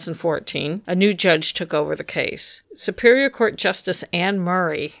 2014, a new judge took over the case. Superior Court Justice Anne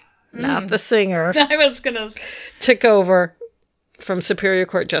Murray, not the singer, I was going to... took over from Superior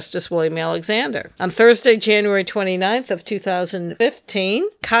Court Justice William Alexander. On Thursday, January 29th of 2015,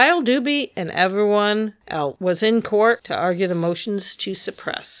 Kyle Doobie and everyone else was in court to argue the motions to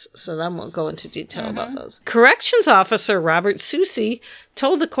suppress. So then we'll go into detail about those. Corrections Officer Robert Susie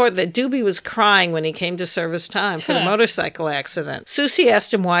told the court that Doobie was crying when he came to serve his time for the motorcycle accident. Susie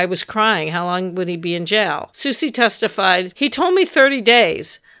asked him why he was crying. How long would he be in jail? Susie testified, "He told me 30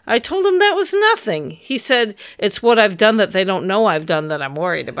 days. I told him that was nothing. He said, it's what I've done that they don't know I've done that I'm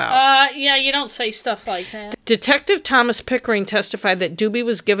worried about." Yeah, you don't say stuff like that. Detective Thomas Pickering testified that Doobie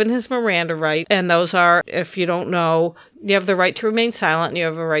was given his Miranda rights, and those are, if you don't know, you have the right to remain silent and you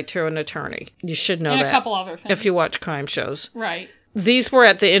have a right to an attorney. You should know that. And a couple other things. If you watch crime shows. Right. These were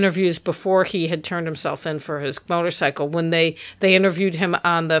at the interviews before he had turned himself in for his motorcycle, when they interviewed him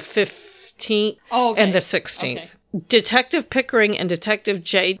on the 15th and the 16th. Okay. Detective Pickering and Detective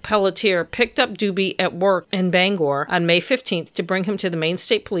J. Pelletier picked up Doobie at work in Bangor on May 15th to bring him to the Maine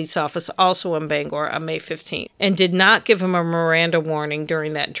State Police Office, also in Bangor, on May 15th, and did not give him a Miranda warning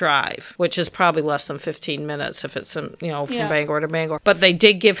during that drive, which is probably less than 15 minutes if it's, from Bangor to Bangor. But they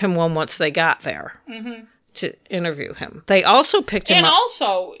did give him one once they got there. To interview him. They also picked him up. And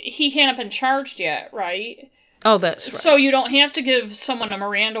also, he hadn't been charged yet, right? Oh, that's right. So you don't have to give someone a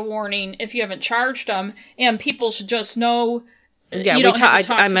Miranda warning if you haven't charged them, and people should just know. Yeah,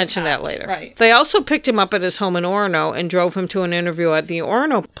 I mentioned that later. Right. They also picked him up at his home in Orono and drove him to an interview at the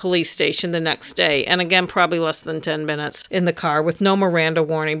Orono police station the next day. And again, probably less than 10 minutes in the car with no Miranda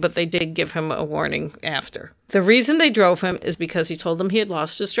warning, but they did give him a warning after. The reason they drove him is because he told them he had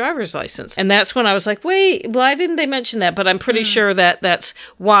lost his driver's license. And that's when I was like, wait, why didn't they mention that? But I'm pretty sure that that's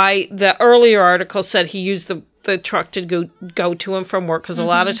why the earlier article said he used the truck to go to him from work, because a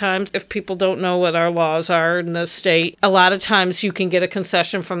lot of times, if people don't know what our laws are in the state, a lot of times you can get a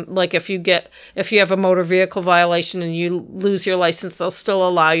concession from, like, if you have a motor vehicle violation and you lose your license, they'll still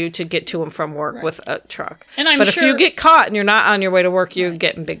allow you to get to him from work with a truck. But if you get caught and you're not on your way to work, you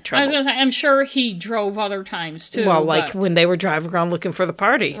get in big trouble. I was going to say, I'm sure he drove other times too. Well, when they were driving around looking for the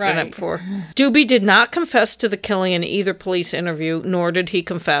party the night before. Doobie did not confess to the killing in either police interview, nor did he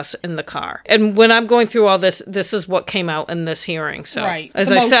confess in the car. And when I'm going through all this is what came out in this hearing. So, as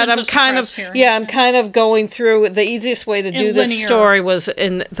I said, I'm kind of going through. The easiest way to do this story was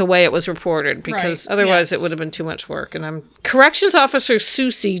in the way it was reported, because otherwise it would have been too much work. And Corrections Officer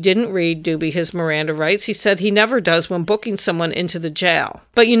Susie didn't read Doobie his Miranda rights. He said he never does when booking someone into the jail.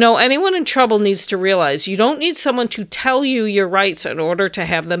 But anyone in trouble needs to realize you don't need someone to tell you your rights in order to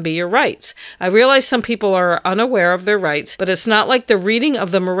have them be your rights. I realize some people are unaware of their rights, but it's not like the reading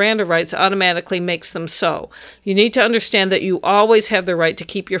of the Miranda rights automatically makes them so. You need to understand that you always have the right to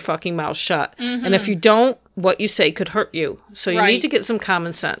keep your fucking mouth shut. And if you don't, what you say could hurt you. So you need to get some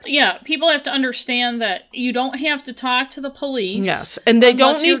common sense. Yeah, people have to understand that you don't have to talk to the police. Yes, and they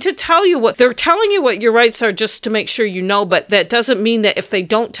don't need to tell you what they're telling you what your rights are, just to make sure you know, but that doesn't mean that if they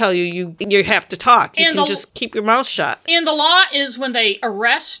don't tell you, you have to talk. You can just keep your mouth shut. And the law is when they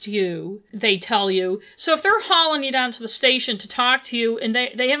arrest you, they tell you. So if they're hauling you down to the station to talk to you and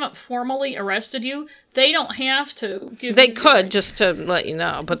they haven't formally arrested you, they don't have to give you. They could, just to let you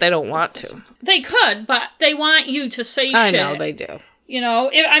know, but they don't want to. They could, but They want you to say shit. I know they do. You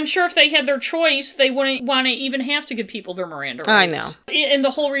know, I'm sure if they had their choice, they wouldn't want to even have to give people their Miranda rights. I know. And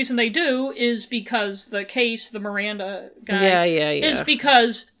the whole reason they do is because the Miranda guy, is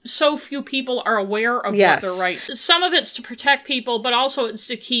because so few people are aware of what their rights. Some of it's to protect people, but also it's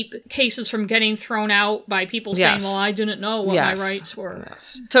to keep cases from getting thrown out by people saying, well, I didn't know what my rights were.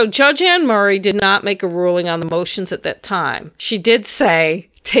 Yes. So Judge Ann Murray did not make a ruling on the motions at that time. She did say,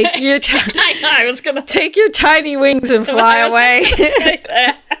 take your take your tiny wings and fly away.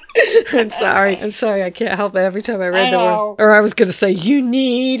 I'm sorry. I can't help it every time I read the word. Or I was going to say, you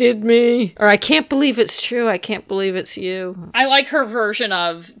needed me. Or I can't believe it's true. I can't believe it's you. I like her version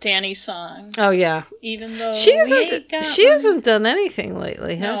of Danny's song. Oh, yeah. Even though she hasn't done anything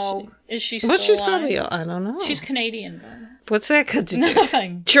lately, has she? Is she still alive? Probably, I don't know. She's Canadian. What's that got to do?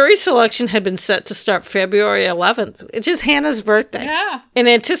 Nothing. Jury selection had been set to start February 11th, which is Hannah's birthday. Yeah. In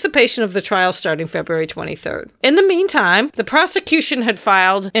anticipation of the trial starting February 23rd. In the meantime, the prosecution had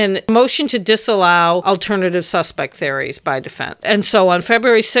filed a motion to disallow alternative suspect theories by defense. And so on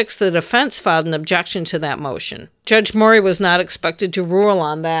February 6th, the defense filed an objection to that motion. Judge Murray was not expected to rule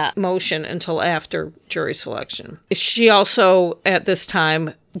on that motion until after jury selection. She also, at this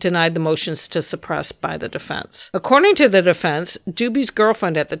time, denied the motions to suppress by the defense. According to the defense, Doobie's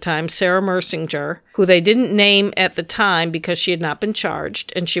girlfriend at the time, Sarah Mersinger, who they didn't name at the time because she had not been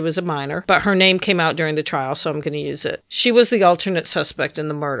charged and she was a minor, but her name came out during the trial, so I'm going to use it. She was the alternate suspect in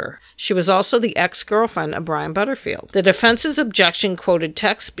the murder. She was also the ex-girlfriend of Brian Butterfield. The defense's objection quoted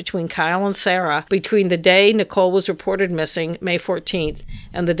texts between Kyle and Sarah between the day Nichole was reported missing, May 14th,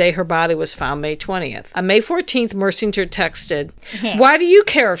 and the day her body was found, May 20th. On May 14th, Mersinger texted, "Why do you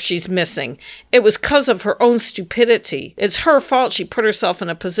care if she's missing? It was 'cause of her own stupidity. It's her fault she put herself in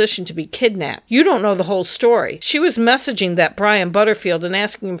a position to be kidnapped. You don't know the whole story. She was messaging that Brian Butterfield and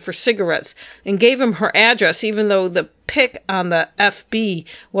asking him for cigarettes and gave him her address even though the pic on the FB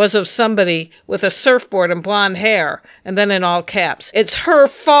was of somebody with a surfboard and blonde hair," and then in all caps, "It's her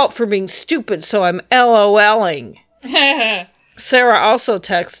fault for being stupid, so I'm LOLing." Sarah also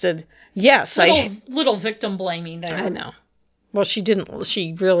texted, "Yes, little victim blaming there." I know. Well,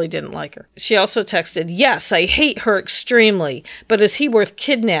 she really didn't like her. She also texted, "Yes, I hate her extremely, but is he worth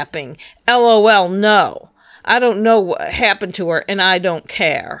kidnapping? LOL, no. I don't know what happened to her, and I don't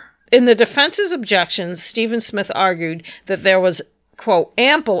care." In the defense's objections, Stephen Smith argued that there was, quote,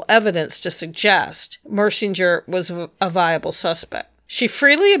 ample evidence to suggest Mersinger was a viable suspect. She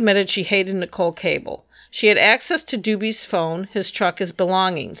freely admitted she hated Nichole Cable. She had access to Doobie's phone, his truck, his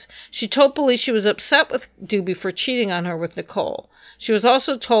belongings. She told police she was upset with Doobie for cheating on her with Nichole. She was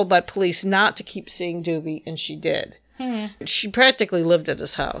also told by police not to keep seeing Doobie, and she did. She practically lived at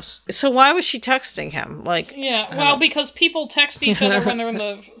his house. So why was she texting him? Because people text each other when they're in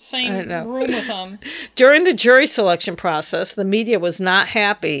the same room with them. During the jury selection process, the media was not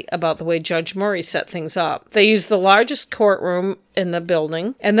happy about the way Judge Murray set things up. They used the largest courtroom in the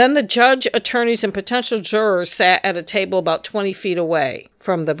building, and then the judge, attorneys, and potential jurors sat at a table about 20 feet away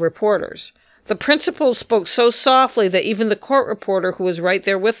from the reporters. The principals spoke so softly that even the court reporter who was right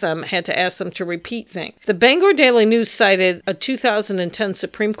there with them had to ask them to repeat things. The Bangor Daily News cited a 2010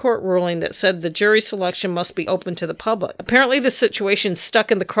 Supreme Court ruling that said the jury selection must be open to the public. Apparently the situation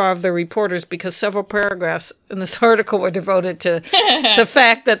stuck in the craw of the reporters because several paragraphs in this article were devoted to the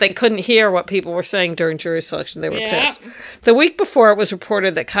fact that they couldn't hear what people were saying during jury selection. They were pissed. The week before, it was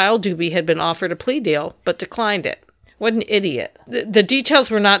reported that Kyle Doobie had been offered a plea deal, but declined it. What an idiot. The details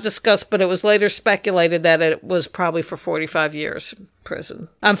were not discussed, but it was later speculated that it was probably for 45 years prison.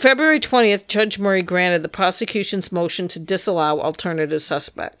 On February 20th, Judge Murray granted the prosecution's motion to disallow alternative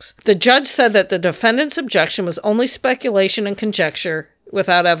suspects. The judge said that the defendant's objection was only speculation and conjecture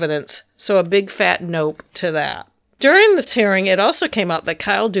without evidence, so a big fat nope to that. During this hearing, it also came out that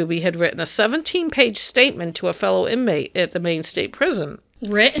Kyle Doobie had written a 17-page statement to a fellow inmate at the Maine State Prison.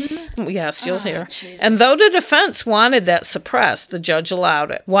 Written? Yes, you'll hear. Jesus. And though the defense wanted that suppressed, the judge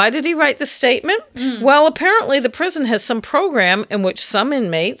allowed it. Why did he write the statement? Well, apparently the prison has some program in which some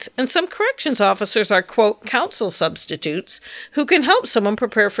inmates and some corrections officers are, quote, counsel substitutes who can help someone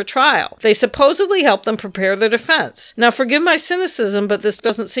prepare for trial. They supposedly help them prepare their defense. Now, forgive my cynicism, but this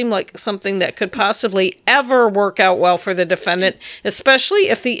doesn't seem like something that could possibly ever work out well for the defendant, especially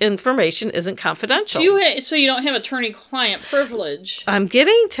if the information isn't confidential. So you don't have attorney-client privilege? I'm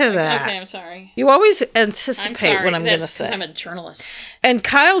getting to that. Okay, I'm sorry. You always anticipate what I'm going to say. Because I'm a journalist. And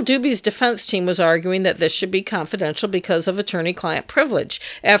Kyle Doobie's defense team was arguing that this should be confidential because of attorney-client privilege.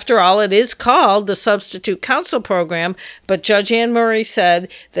 After all, it is called the Substitute Counsel Program, but Judge Ann Murray said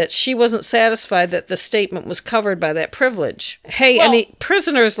that she wasn't satisfied that the statement was covered by that privilege. Hey, any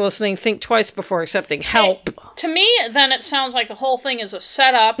prisoners listening, think twice before accepting help. Hey, to me, then it sounds like the whole thing is a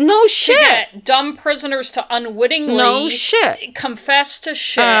setup. No shit. To get dumb prisoners to unwittingly confess to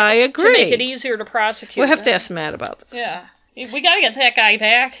shit. I agree. To make it easier to prosecute. We'll have to ask Matt about this. Yeah. We got to get that guy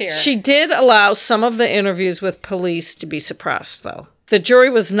back here. She did allow some of the interviews with police to be suppressed, though. The jury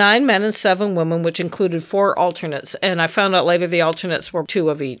was 9 men and 7 women, which included 4 alternates, and I found out later the alternates were 2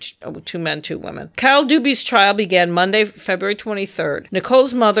 of each, 2 men, 2 women. Kyle Doobie's trial began Monday, February 23rd.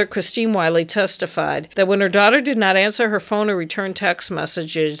 Nicole's mother, Christine Wiley, testified that when her daughter did not answer her phone or return text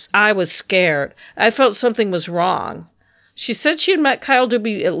messages, I was scared. I felt something was wrong. She said she had met Kyle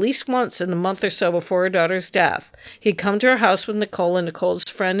Doobie at least once in the month or so before her daughter's death. He'd come to her house with Nicole and Nicole's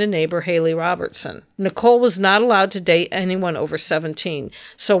friend and neighbor, Haley Robertson. Nicole was not allowed to date anyone over 17,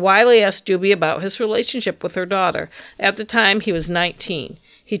 so Wiley asked Doobie about his relationship with her daughter. At the time, he was 19.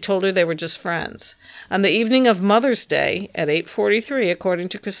 He told her they were just friends. On the evening of Mother's Day, at 8:43, according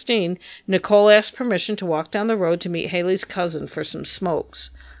to Christine, Nicole asked permission to walk down the road to meet Haley's cousin for some smokes.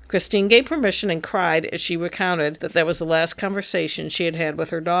 Christine gave permission and cried as she recounted that was the last conversation she had had with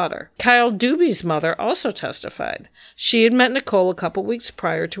her daughter. Kyle Doobie's mother also testified. She had met Nicole a couple weeks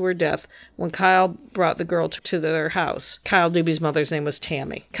prior to her death when Kyle brought the girl to their house. Kyle Doobie's mother's name was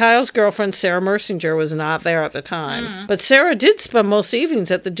Tammy. Kyle's girlfriend, Sarah Mersinger, was not there at the time, but Sarah did spend most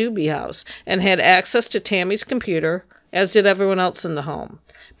evenings at the Doobie house and had access to Tammy's computer, as did everyone else in the home.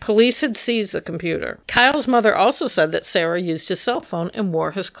 Police had seized the computer. Kyle's mother also said that Sarah used his cell phone and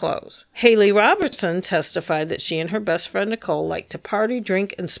wore his clothes. Haley Robertson testified that she and her best friend Nicole liked to party,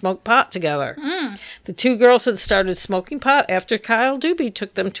 drink, and smoke pot together. The 2 girls had started smoking pot after Kyle Doobie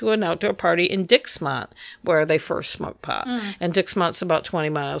took them to an outdoor party in Dixmont, where they first smoked pot. And Dixmont's about 20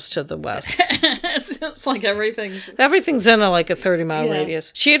 miles to the west. It's like everything's in a 30-mile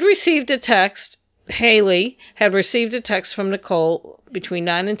radius. She had received a text. Haley had received a text from Nicole between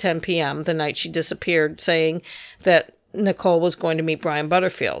 9 and 10 p.m. the night she disappeared, saying that Nicole was going to meet Brian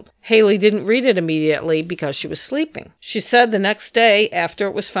Butterfield. Haley didn't read it immediately because she was sleeping. She said the next day, after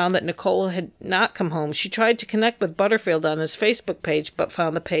it was found that Nicole had not come home, she tried to connect with Butterfield on his Facebook page, but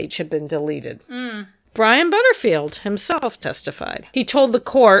found the page had been deleted. Brian Butterfield himself testified. He told the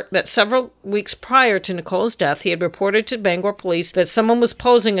court that several weeks prior to Nicole's death, he had reported to Bangor police that someone was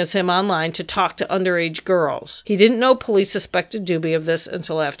posing as him online to talk to underage girls. He didn't know police suspected Doobie of this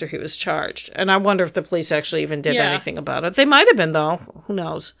until after he was charged. And I wonder if the police actually even did anything about it. They might have been, though. Who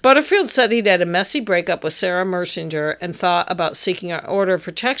knows? Butterfield said he'd had a messy breakup with Sarah Mersinger and thought about seeking an order of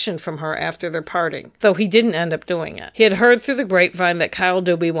protection from her after their parting, though he didn't end up doing it. He had heard through the grapevine that Kyle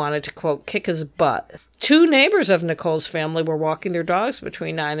Doobie wanted to, quote, kick his butt. 2 neighbors of Nicole's family were walking their dogs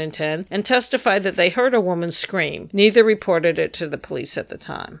between 9 and 10 and testified that they heard a woman scream. Neither reported it to the police at the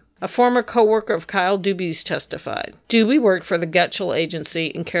time. A former co-worker of Kyle Doobie's testified. Doobie worked for the Getchell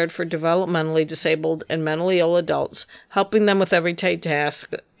Agency and cared for developmentally disabled and mentally ill adults, helping them with everyday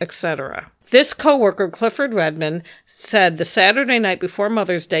tasks, etc. This co-worker, Clifford Redmond, said the Saturday night before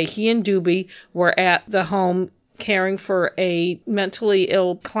Mother's Day, he and Doobie were at the home caring for a mentally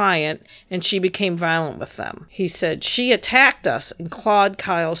ill client, and she became violent with them. He said, she attacked us and clawed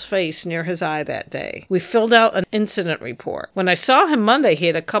Kyle's face near his eye that day. We filled out an incident report. When I saw him Monday, he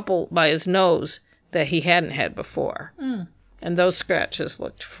had a couple by his nose that he hadn't had before. And those scratches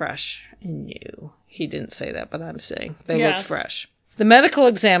looked fresh and new. He didn't say that, but I'm saying they looked fresh. The medical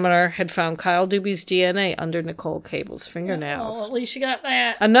examiner had found Kyle Doobie's DNA under Nichole Cable's fingernails. Oh, at least you got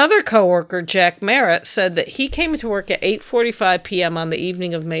that. Another coworker, Jack Merritt, said that he came to work at 8:45 p.m. on the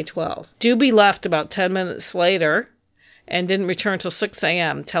evening of May 12th. Doobie left about 10 minutes later and didn't return till 6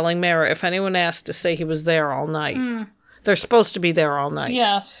 a.m., telling Merritt if anyone asked to say he was there all night. They're supposed to be there all night.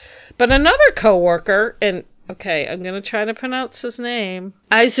 Yes. But another coworker, and okay, I'm going to try to pronounce his name,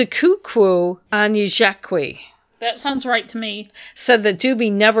 Izekukwu Anyijekwe, that sounds right to me, said that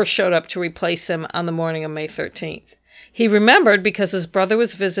Doobie never showed up to replace him on the morning of May 13th. He remembered because his brother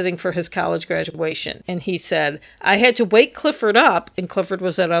was visiting for his college graduation, and he said, I had to wake Clifford up, and Clifford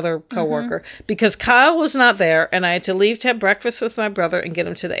was that other coworker, because Kyle was not there, and I had to leave to have breakfast with my brother and get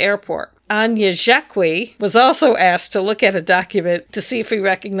him to the airport. Anyijekwe was also asked to look at a document to see if he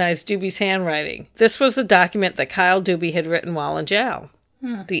recognized Doobie's handwriting. This was the document that Kyle Doobie had written while in jail.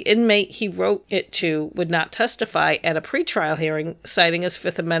 The inmate he wrote it to would not testify at a pretrial hearing, citing his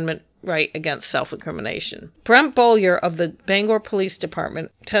Fifth Amendment right against self-incrimination. Brent Bowyer of the Bangor Police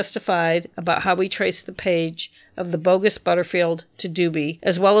Department testified about how he traced the page of the bogus Butterfield to Doobie,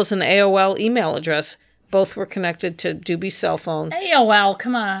 as well as an AOL email address. Both were connected to Doobie's cell phone. AOL,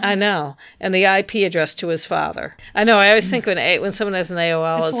 come on. I know. And the IP address to his father. I know. I always think when someone has an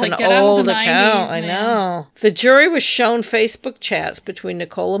AOL, it's like an old account. 90s, I know. The jury was shown Facebook chats between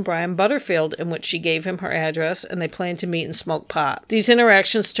Nichole and Brian Butterfield in which she gave him her address and they planned to meet and smoke pot. These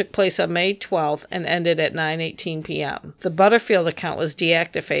interactions took place on May 12th and ended at 9:18 p.m. The Butterfield account was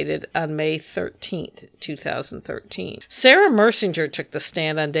deactivated on May 13th, 2013. Sarah Mersinger took the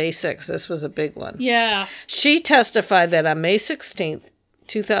stand on day 6. This was a big one. Yeah. She testified that on May 16th,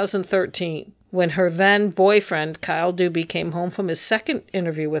 2013, when her then boyfriend, Kyle Doobie, came home from his second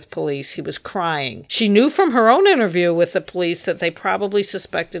interview with police, he was crying. She knew from her own interview with the police that they probably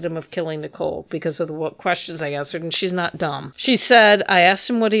suspected him of killing Nichole because of the questions I answered, and she's not dumb. She said, I asked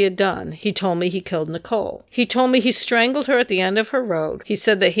him what he had done. He told me he killed Nichole. He told me he strangled her at the end of her road. He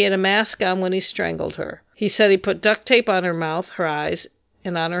said that he had a mask on when he strangled her. He said he put duct tape on her mouth, her eyes,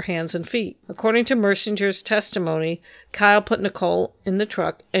 and on her hands and feet. According to Mersinger's testimony, Kyle put Nichole in the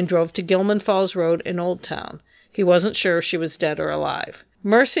truck and drove to Gilman Falls Road in Old Town. He wasn't sure if she was dead or alive.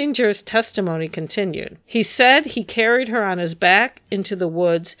 Mersinger's testimony continued. He said he carried her on his back into the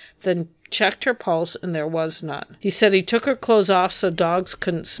woods, then checked her pulse, and there was none. He said he took her clothes off so dogs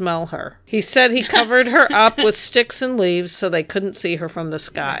couldn't smell her. He said he covered her up with sticks and leaves so they couldn't see her from the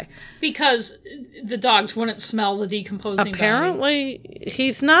sky. Because the dogs wouldn't smell the decomposing Apparently, body.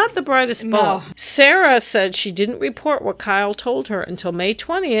 He's not the brightest bulb. No. Sarah said she didn't report what Kyle told her until May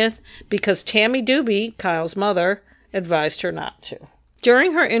 20th because Tammy Doobie, Kyle's mother, advised her not to.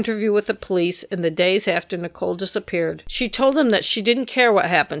 During her interview with the police in the days after Nichole disappeared, she told them that she didn't care what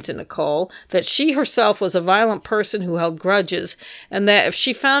happened to Nichole, that she herself was a violent person who held grudges, and that if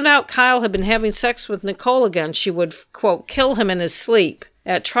she found out Kyle had been having sex with Nichole again, she would, quote, kill him in his sleep.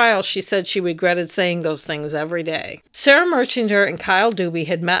 At trial, she said she regretted saying those things every day. Sarah Mersinger and Kyle Doobie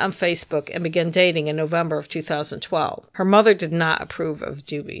had met on Facebook and began dating in November of 2012. Her mother did not approve of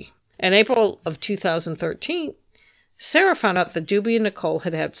Doobie. In April of 2013, Sarah found out that Doobie and Nichole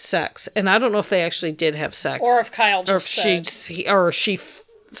had had sex, and I don't know if they actually did have sex. Or if Kyle just said.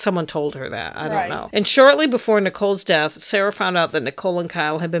 Someone told her that. I don't know. And shortly before Nichole's death, Sarah found out that Nichole and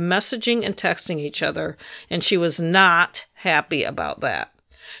Kyle had been messaging and texting each other, and she was not happy about that.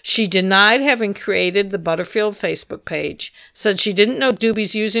 She denied having created the Butterfield Facebook page, said she didn't know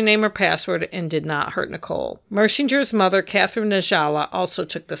Doobie's username or password, and did not hurt Nichole. Mersinger's mother, Catherine Nichole, also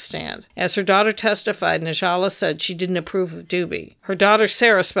took the stand. As her daughter testified, Nichole said she didn't approve of Doobie. Her daughter,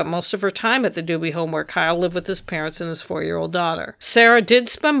 Sarah, spent most of her time at the Doobie home where Kyle lived with his parents and his 4-year-old daughter. Sarah did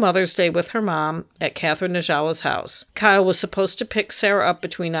spend Mother's Day with her mom at Catherine Nichole's house. Kyle was supposed to pick Sarah up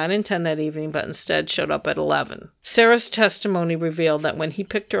between 9 and 10 that evening, but instead showed up at 11. Sarah's testimony revealed that when he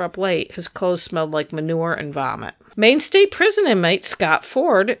picked her up late, his clothes smelled like manure and vomit. Maine State Prison inmate Scott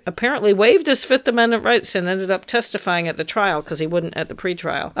Ford apparently waived his Fifth Amendment rights and ended up testifying at the trial, because he wouldn't at the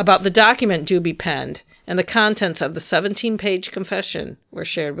pretrial, about the document Doobie penned, and the contents of the 17-page confession were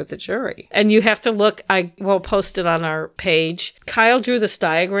shared with the jury. And you have to look, I will post it on our page. Kyle drew this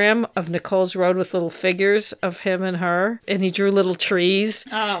diagram of Nichole's road with little figures of him and her, and he drew little trees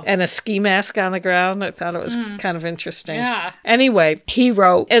and a ski mask on the ground. I thought it was kind of interesting. Yeah. Anyway, he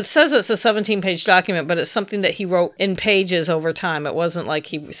wrote, it says it's a 17-page document, but it's something that he wrote in pages over time. It wasn't like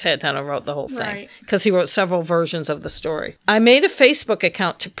he sat down and wrote the whole thing, because he wrote several versions of the story. I made a Facebook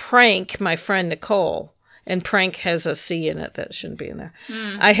account to prank my friend Nichole. And prank has a C in it that shouldn't be in there.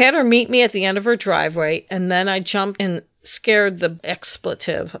 I had her meet me at the end of her driveway, and then I jumped and scared the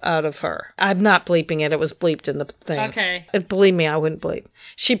expletive out of her. I'm not bleeping it. It was bleeped in the thing. Okay. Believe me, I wouldn't bleep.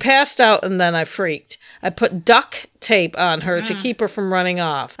 She passed out, and then I freaked. I put duct tape on her to keep her from running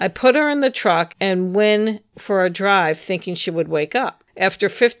off. I put her in the truck and went for a drive thinking she would wake up. After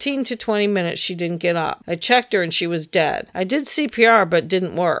 15 to 20 minutes, she didn't get up. I checked her and she was dead. I did CPR, but it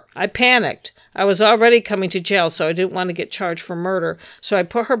didn't work. I panicked. I was already coming to jail, so I didn't want to get charged for murder. So I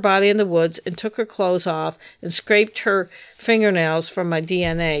put her body in the woods and took her clothes off and scraped her fingernails from my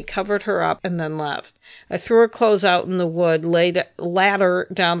DNA, covered her up, and then left. I threw her clothes out in the wood, laid a ladder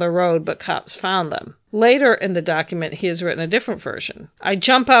down the road, but cops found them. Later in the document, he has written a different version. I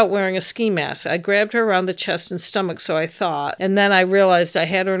jump out wearing a ski mask. I grabbed her around the chest and stomach, so I thought, and then I realized I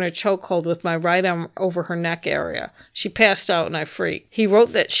had her in a chokehold with my right arm over her neck area. She passed out and I freaked. He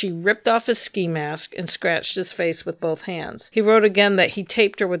wrote that she ripped off his ski mask and scratched his face with both hands. He wrote again that he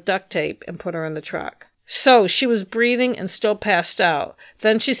taped her with duct tape and put her in the truck. So she was breathing and still passed out.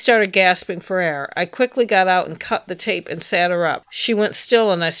 Then she started gasping for air. I quickly got out and cut the tape and sat her up. She went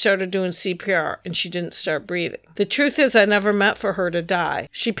still and I started doing CPR and she didn't start breathing. The truth is I never meant for her to die.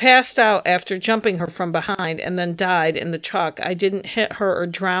 She passed out after jumping her from behind and then died in the truck. I didn't hit her or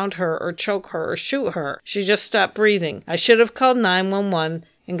drown her or choke her or shoot her. She just stopped breathing. I should have called 911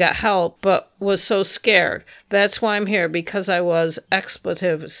 and got help, but was so scared. That's why I'm here, because I was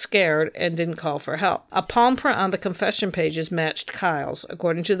scared and didn't call for help. A palm print on the confession pages matched Kyle's,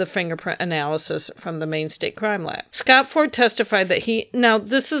 according to the fingerprint analysis from the Maine State Crime Lab. Scott Ford testified that now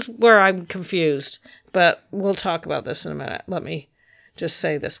this is where I'm confused, but we'll talk about this in a minute. Let me just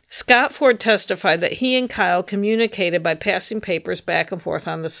say this. Scott Ford testified that he and Kyle communicated by passing papers back and forth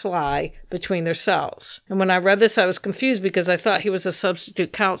on the sly between their cells. And when I read this, I was confused because I thought he was a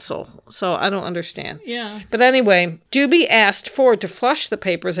substitute counsel. So I don't understand. Yeah. But anyway, Doobie asked Ford to flush the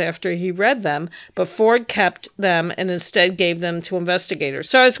papers after he read them, but Ford kept them and instead gave them to investigators.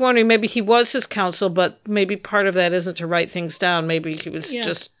 So I was wondering, maybe he was his counsel, but maybe part of that isn't to write things down. Maybe he was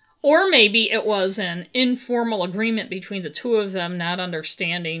just... Or maybe it was an informal agreement between the two of them not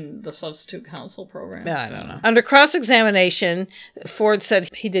understanding the substitute counsel program. I don't know. Under cross-examination, Ford said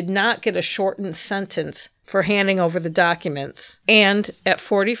he did not get a shortened sentence for handing over the documents. And at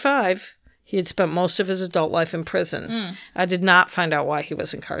 45, he had spent most of his adult life in prison. I did not find out why he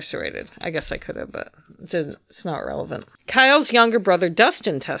was incarcerated. I guess I could have, but it's not relevant. Kyle's younger brother,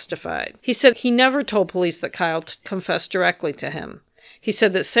 Dustin, testified. He said he never told police that Kyle confessed directly to him. He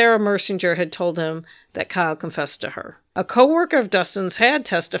said that Sarah Mersinger had told him that Kyle confessed to her. A co-worker of Dustin's had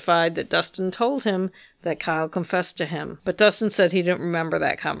testified that Dustin told him that Kyle confessed to him, but Dustin said he didn't remember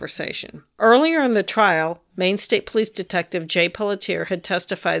that conversation. Earlier in the trial, Maine State Police Detective Jay Pelletier had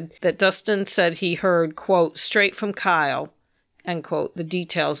testified that Dustin said he heard, quote, straight from Kyle, end quote, the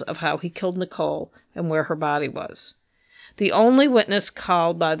details of how he killed Nichole and where her body was. The only witness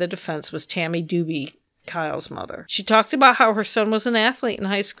called by the defense was Tammy Doobie, Kyle's mother. She talked about how her son was an athlete in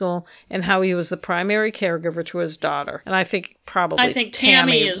high school and how he was the primary caregiver to his daughter. And I think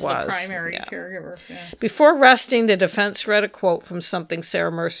Tammy is the primary caregiver. Yeah. Before arresting, the defense read a quote from something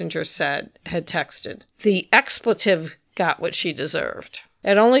Sarah Mersinger had texted. The expletive got what she deserved.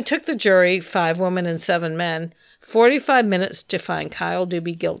 It only took the jury, 5 women and 7 men, 45 minutes to find Kyle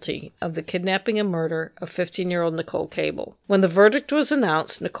Doobie guilty of the kidnapping and murder of 15-year-old Nichole Cable. When the verdict was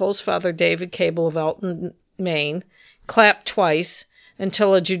announced, Nichole's father, David Cable of Alton, Maine, clapped twice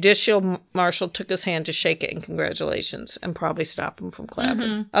until a judicial marshal took his hand to shake it in congratulations and probably stop him from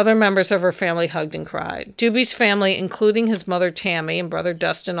clapping. Other members of her family hugged and cried. Doobie's family, including his mother Tammy and brother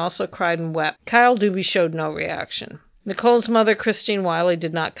Dustin, also cried and wept. Kyle Doobie showed no reaction. Nichole's mother, Christine Wiley,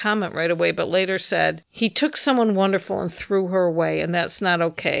 did not comment right away, but later said, he took someone wonderful and threw her away, and that's not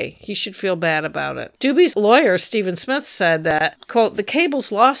okay. He should feel bad about it. Doobie's lawyer, Stephen Smith, said that, quote, the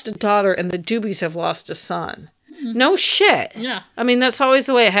Cables lost a daughter and the Doobies have lost a son. No shit. Yeah. I mean, that's always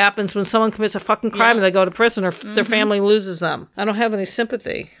the way it happens when someone commits a fucking crime and they go to prison or their family loses them. I don't have any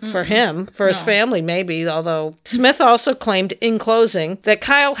sympathy for him, for his family maybe, although Smith also claimed in closing that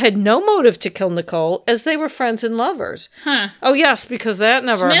Kyle had no motive to kill Nichole as they were friends and lovers. Oh, yes, because that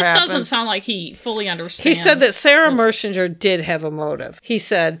never happened. Smith doesn't sound like he fully understands. He said that Sarah Mersinger did have a motive. He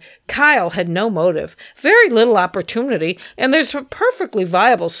said, Kyle had no motive, very little opportunity, and there's a perfectly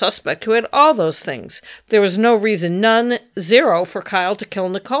viable suspect who had all those things. There was no reason, none, zero, for Kyle to kill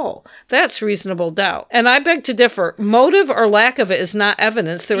Nichole. That's reasonable doubt. And I beg to differ. Motive or lack of it is not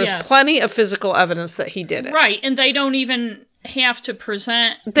evidence. There was plenty of physical evidence that he did it. Right, and they don't even have to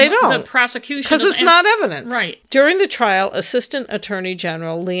present the prosecution. Because it's not evidence. Right. During the trial, Assistant Attorney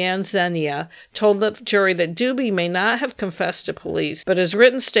General Leanne Zenia told the jury that Doobie may not have confessed to police, but his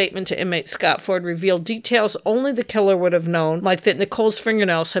written statement to inmate Scott Ford revealed details only the killer would have known, like that Nichole's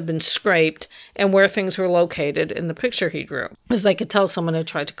fingernails had been scraped and where things were located in the picture he drew, as they could tell someone had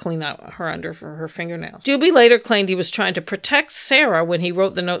tried to clean out her under for her fingernails. Doobie later claimed he was trying to protect Sarah when he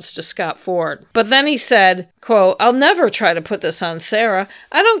wrote the notes to Scott Ford. But then he said, quote, I'll never try to put this on Sarah.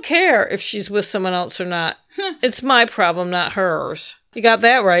 I don't care if she's with someone else or not. It's my problem, not hers. You got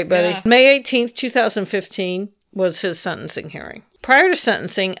that right, buddy. Yeah. May 18th, 2015 was his sentencing hearing. Prior to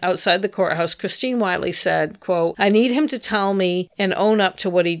sentencing, outside the courthouse, Christine Wiley said, quote, I need him to tell me and own up to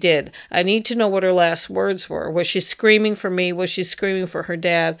what he did. I need to know what her last words were. Was she screaming for me? Was she screaming for her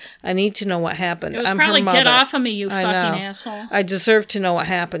dad? I need to know what happened. It was I'm probably, her mother. Get off of me, you fucking asshole. I deserve to know what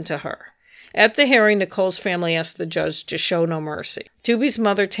happened to her. At the hearing, Nicole's family asked the judge to show no mercy. Doobie's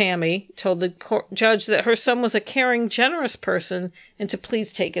mother, Tammy, told the judge that her son was a caring, generous person and to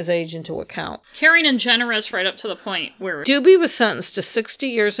please take his age into account. Caring and generous right up to the point where... Doobie was sentenced to 60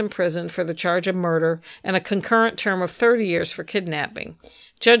 years in prison for the charge of murder and a concurrent term of 30 years for kidnapping.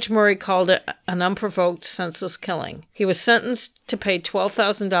 Judge Murray called it an unprovoked, senseless killing. He was sentenced to pay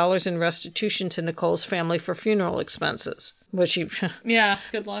 $12,000 in restitution to Nicole's family for funeral expenses. Which he... Yeah,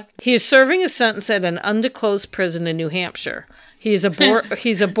 good luck. He is serving his sentence at an undisclosed prison in New Hampshire. He's a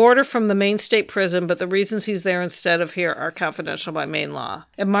boarder from the Maine State Prison, but the reasons he's there instead of here are confidential by Maine law.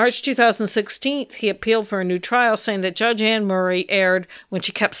 In March 2016, he appealed for a new trial, saying that Judge Ann Murray erred when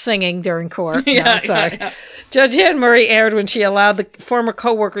she kept singing during court. Yeah. Judge Ann Murray erred when she allowed the former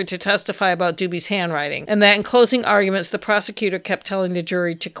co-worker to testify about Doobie's handwriting, and that in closing arguments, the prosecutor kept telling the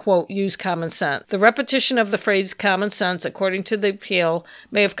jury to, quote, use common sense. The repetition of the phrase common sense, according to the appeal,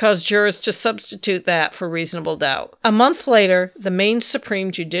 may have caused jurors to substitute that for reasonable doubt. A month later, the Maine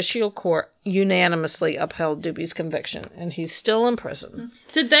Supreme Judicial Court unanimously upheld Doobie's conviction, and he's still in prison.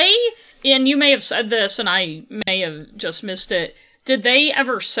 Did they, and you may have said this, and I may have just missed it, did they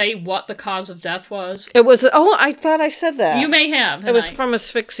ever say what the cause of death was? It was, I thought I said that. You may have. It was from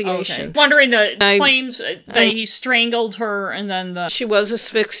asphyxiation. Okay. Wondering the claims that he strangled her and then She was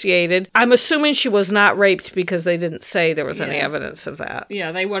asphyxiated. I'm assuming she was not raped because they didn't say there was any evidence of that.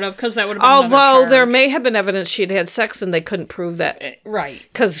 Yeah, they would have, because that would have been Although there may have been evidence she had sex and they couldn't prove that. Right.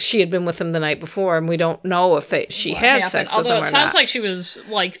 Because she had been with him the night before and we don't know if she had sex with him or not. Although it sounds like she was,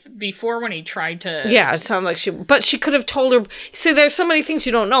 like, before when he tried to... Yeah, it sounded like but she could have told her... See, there's so many things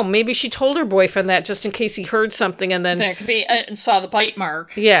you don't know. Maybe she told her boyfriend that just in case he heard something and then... That could be, and saw the bite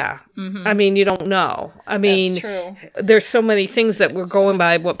mark. Yeah. Mm-hmm. I mean, you don't know. I mean, that's true. There's so many things that we're going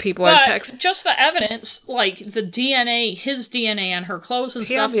by what people are texting. Just the evidence, like the DNA, his DNA on her clothes and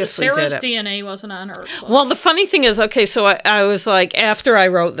stuff. Sarah's DNA wasn't on her clothes. Well, the funny thing is, okay, so I was like, after I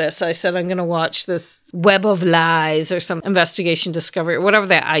wrote this, I said I'm going to watch this Web of Lies or some investigation discovery or whatever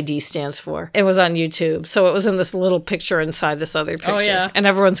that ID stands for. It was on YouTube. So it was in this little picture inside this other picture. Oh, yeah. And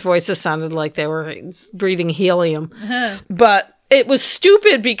everyone's voices sounded like they were breathing helium. But it was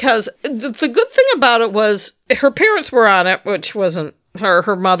stupid because the good thing about it was her parents were on it, which wasn't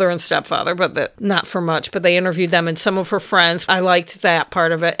her mother and stepfather, but not for much, but they interviewed them and some of her friends. I liked that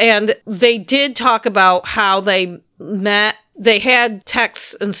part of it. And they did talk about how they met. They had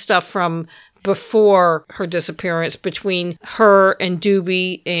texts and stuff from before her disappearance between her and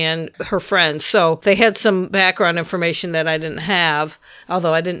Doobie and her friends. So they had some background information that I didn't have,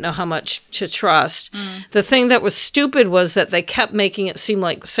 although I didn't know how much to trust. The thing that was stupid was that they kept making it seem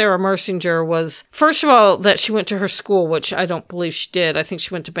like Sarah Mersinger was, first of all, that she went to her school, which I don't believe she did. I think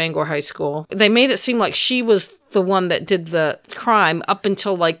she went to Bangor High School. They made it seem like she was the one that did the crime up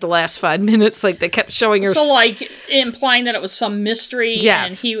until like the last 5 minutes. Like they kept showing her. So like implying that it was some mystery.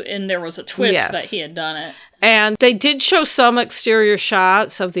 Yes. And there was a twist that he had done it. And they did show some exterior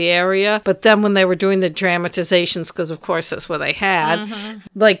shots of the area, but then when they were doing the dramatizations, because of course that's what they had,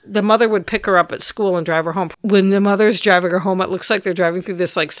 like the mother would pick her up at school and drive her home. When the mother's driving her home, it looks like they're driving through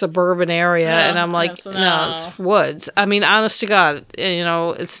this like suburban area, and I'm like, no, it's woods. I mean, honest to God,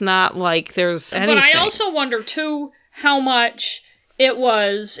 it's not like there's anything. But I also wonder too how much it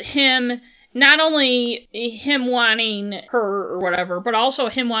was him. Not only him wanting her or whatever, but also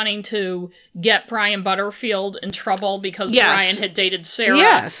him wanting to get Brian Butterfield in trouble because Brian had dated Sarah.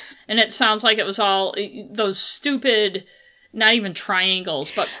 Yes. And it sounds like it was all those stupid, not even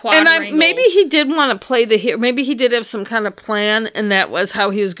triangles, but quadrangles. And maybe he did want to play maybe he did have some kind of plan, and that was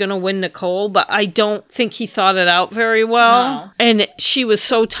how he was going to win Nicole, but I don't think he thought it out very well. No. And she was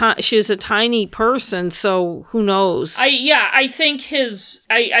she is a tiny person, so who knows? I think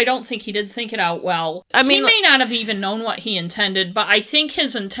I don't think he did think it out well. I mean, he may not have even known what he intended, but I think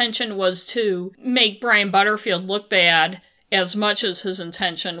his intention was to make Brian Butterfield look bad as much as his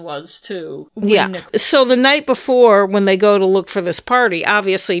intention was to win Nicole. So the night before, when they go to look for this party,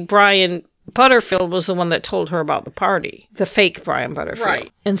 obviously Brian Butterfield was the one that told her about the party, the fake Brian Butterfield.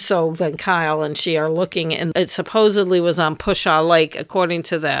 Right. And so then Kyle and she are looking, and it supposedly was on Pushaw Lake, according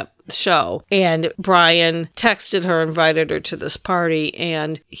to that show. And Brian texted her, invited her to this party,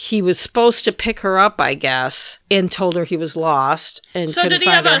 and he was supposed to pick her up, I guess, and told her he was lost and so couldn't did he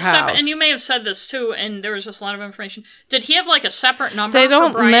find have her a house. separate, and you may have said this too, and there was just a lot of information. Did he have like a separate number? They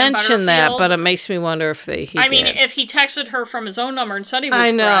don't for Brian mention that, Butterfield? but it makes me wonder if he I mean, did. if he texted her from his own number and said he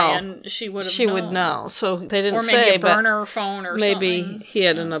was Brian, she would have known. She would know. So they didn't say, or maybe a but burner phone or maybe something. he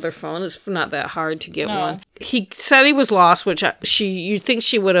had another phone. It's not that hard to get No. one. He said he was lost, which you'd think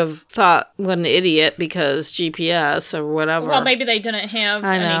she would have have thought, what an idiot, because GPS or whatever. Well, maybe they didn't have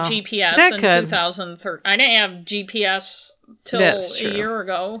any GPS in 2013. I didn't have GPS till a year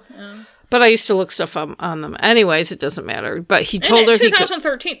ago. Yeah. But I used to look stuff up on them. Anyways, it doesn't matter. But he told her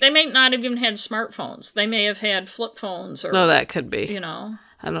 2013, they may not have even had smartphones. They may have had flip phones. Or, no, that could be. You know.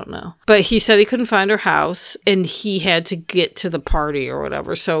 I don't know. But he said he couldn't find her house, and he had to get to the party or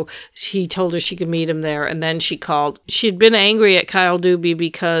whatever. So he told her she could meet him there, and then she called. She had been angry at Kyle Doobie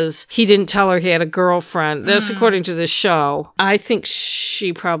because he didn't tell her he had a girlfriend. That's according to this show. I think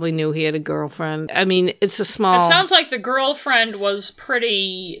she probably knew he had a girlfriend. I mean, it's a small... It sounds like the girlfriend was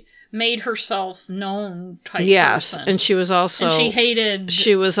pretty... made herself known type person. And she was also... And she hated...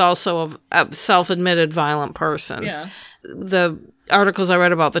 She was also a self-admitted violent person. Yes. The articles I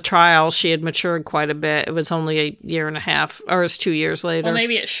read about the trial, she had matured quite a bit. It was only a year and a half, or it was 2 years later. Well,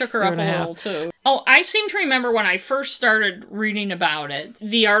 maybe it shook her up a little, too. Oh, I seem to remember when I first started reading about it,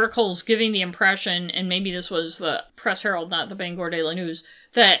 the articles giving the impression, and maybe this was the Press Herald, not the Bangor Daily News,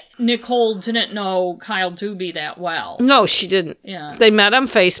 that Nichole didn't know Kyle Doobie that well. No, she didn't. Yeah. They met on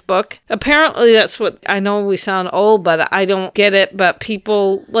Facebook. Apparently, that's what... I know we sound old, but I don't get it. But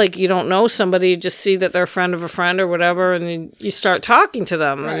people, like, you don't know somebody, you just see that they're a friend of a friend or whatever, and you start talking to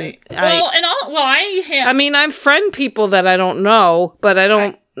them. Right. I mean, I friend people that I don't know, but I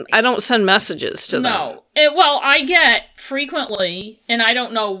don't send messages to them. No. I get frequently, and I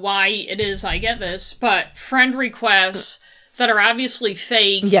don't know why it is I get this, but friend requests that are obviously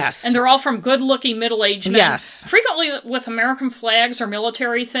fake. Yes. And they're all from good-looking middle-aged men. Yes. Frequently with American flags or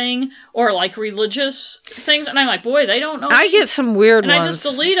military thing or like religious things. And I'm like, boy, they don't know. I get some weird ones. And I just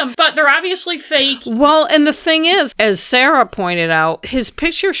delete them. But they're obviously fake. Well, and the thing is, as Sarah pointed out, his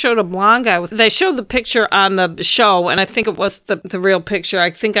picture showed a blonde guy. They showed the picture on the show, and I think it was the real picture.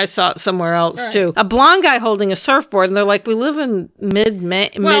 I think I saw it somewhere else, too. A blonde guy holding a surfboard, and they're like, we live in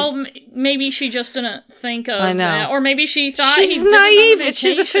mid-May. Well, maybe she just didn't think of that. Or maybe she thought she's naive.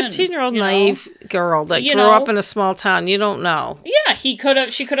 She's a 15-year-old naive girl that grew up in a small town. You don't know. Yeah, she could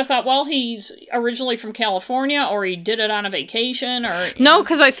have thought, well, he's originally from California, or he did it on a vacation, or... No,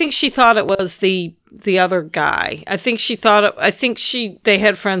 because I think she thought it was the other guy. I think they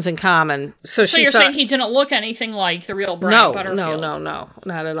had friends in common. So you're saying he didn't look anything like the real Brian Butterfield? No,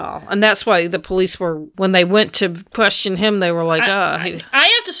 not at all. And that's why the police when they went to question him, they were like, I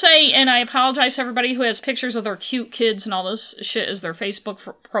have to say, and I apologize to everybody who has pictures of their cute kids and all this shit as their Facebook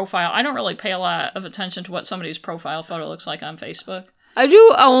profile. I don't really pay a lot of attention to what somebody's profile photo looks like on Facebook. I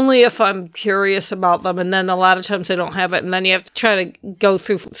do only if I'm curious about them, and then a lot of times they don't have it, and then you have to try to go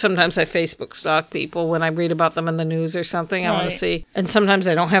through. Sometimes I Facebook stalk people when I read about them in the news or something. I want to see. And sometimes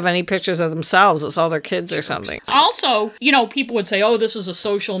they don't have any pictures of themselves. It's all their kids or something. Also, people would say, oh, this is a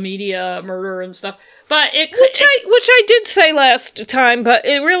social media murder and stuff. But it could... Which I did say last time, but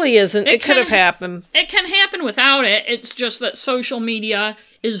it really isn't. It could have happened. It can happen without it. It's just that social media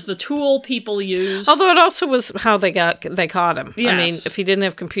is the tool people use. Although it also was how they caught him. Yes. I mean, if he didn't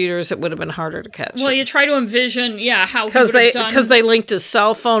have computers, it would have been harder to catch him. Well, you try to envision, how he would have done... Because they linked his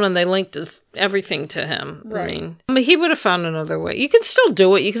cell phone and they linked everything to him. Right. I mean, he would have found another way. You can still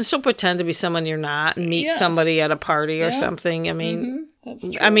do it. You can still pretend to be someone you're not and meet somebody at a party or something. I mean... That's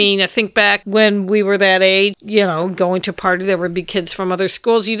true. I mean, I think back when we were that age, going to a party, there would be kids from other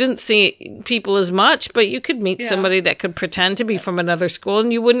schools. You didn't see people as much, but you could meet somebody that could pretend to be from another school,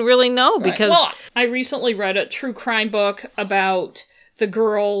 and you wouldn't really know because... Well, I recently read a true crime book about the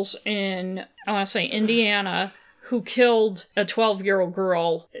girls in, I want to say, Indiana, who killed a 12-year-old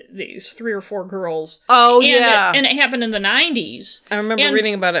girl, these 3 or 4 girls. Oh, yeah. And it happened in the 90s. I remember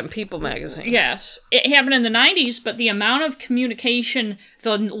reading about it in People magazine. Yes. It happened in the 90s, but the amount of communication,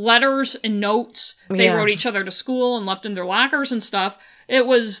 the letters and notes they wrote each other to school and left in their lockers and stuff, it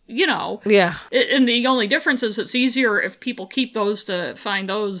was, Yeah. And the only difference is it's easier if people keep those to find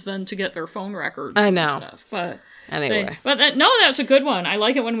those than to get their phone records and stuff. But... Anyway. That's a good one. I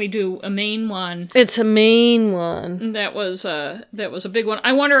like it when we do a Maine one. It's a Maine one. That was a big one.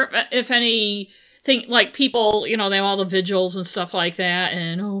 I wonder if anything, like people, they have all the vigils and stuff like that,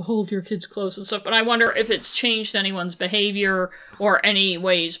 and, hold your kids close and stuff, but I wonder if it's changed anyone's behavior or any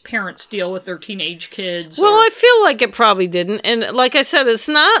ways parents deal with their teenage kids. Well, I feel like it probably didn't. And like I said, it's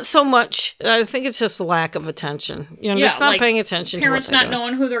not so much, I think it's just a lack of attention. Just not paying attention to parents not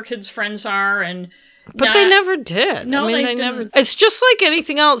knowing who their kids' friends are and... But they never did. No, they didn't. Never. It's just like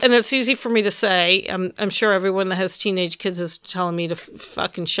anything else, and it's easy for me to say. I'm sure everyone that has teenage kids is telling me to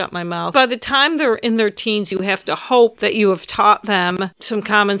fucking shut my mouth. By the time they're in their teens, you have to hope that you have taught them some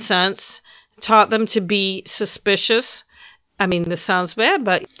common sense, taught them to be suspicious, I mean, this sounds bad,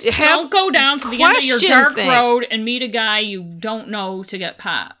 but don't go down to the end of your dark road and meet a guy you don't know to get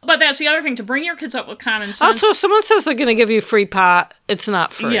pot. But that's the other thing, to bring your kids up with common sense. Also, if someone says they're going to give you free pot, it's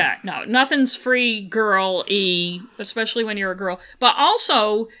not free. Yeah, no, nothing's free, girl-y, especially when you're a girl. But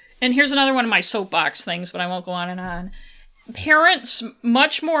also, and here's another one of my soapbox things, but I won't go on and on. Parents,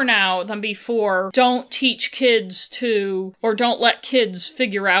 much more now than before, don't teach kids to, or don't let kids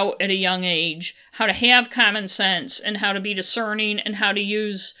figure out at a young age how to have common sense and how to be discerning and how to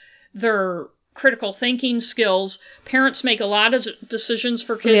use their critical thinking skills. Parents make a lot of decisions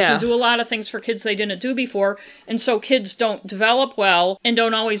for kids and do a lot of things for kids they didn't do before, and so kids don't develop well and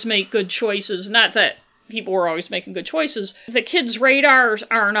don't always make good choices. Not that people were always making good choices. The kids' radars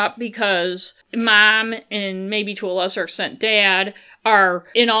aren't up because mom, and maybe to a lesser extent dad, are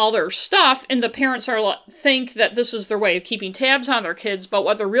in all their stuff, and the parents think that this is their way of keeping tabs on their kids, but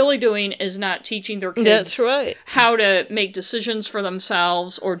what they're really doing is not teaching their kids how to make decisions for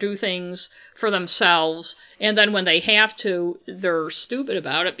themselves or do things for themselves, and then when they have to, they're stupid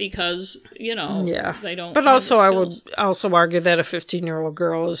about it because, they don't. But also, I would also argue that a 15-year-old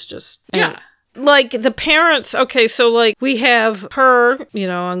girl is just... Like, the parents, okay, so, like, we have her,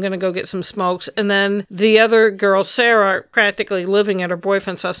 I'm going to go get some smokes, and then the other girl, Sarah, practically living at her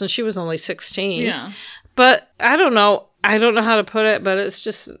boyfriend's house, and she was only 16. Yeah. But, I don't know how to put it, but it's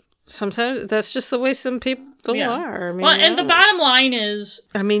just, sometimes, that's just the way some people are. I mean, and the bottom line is...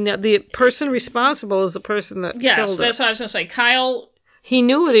 I mean, the person responsible is the person that killed her. Yes, that's what I was going to say. Kyle... He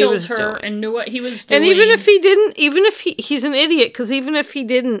knew what he was doing. And knew what he was doing. And even if he didn't, he's an idiot, because even if she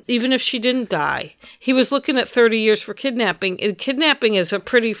didn't die, he was looking at 30 years for kidnapping. And kidnapping is a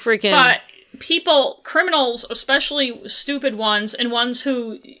pretty freaking... But criminals, especially stupid ones, and ones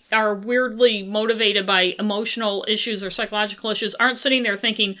who are weirdly motivated by emotional issues or psychological issues, aren't sitting there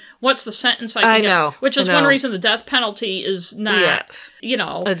thinking, what's the sentence I can get? Which is one reason the death penalty is not,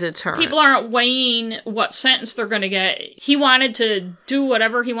 a deterrent. People aren't weighing what sentence they're going to get. He wanted to do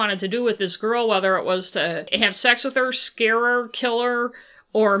whatever he wanted to do with this girl, whether it was to have sex with her, scare her, kill her,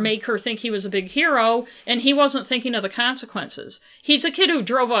 or make her think he was a big hero, and he wasn't thinking of the consequences. He's a kid who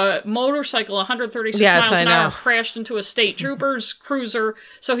drove a motorcycle 136 miles an hour and crashed into a state trooper's cruiser,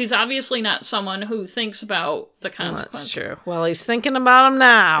 so he's obviously not someone who thinks about the consequences. That's true. Well, he's thinking about them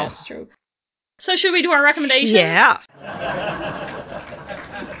now. That's true. So should we do our recommendations? Yeah.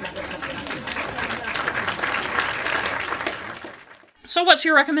 So what's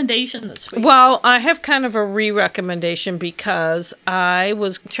your recommendation this week? Well, I have kind of a re-recommendation because I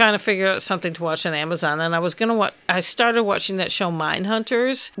was trying to figure out something to watch on Amazon, and I started watching that show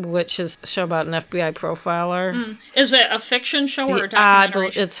Mindhunters, which is a show about an FBI profiler. Is it a fiction show or a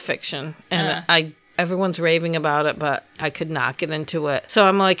documentary? It's fiction, and everyone's raving about it, but I could not get into it. So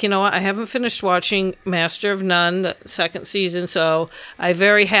I'm like, you know what? I haven't finished watching Master of None, the second season, so I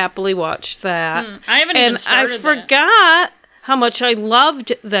very happily watched that. I haven't even started and I forgot how much I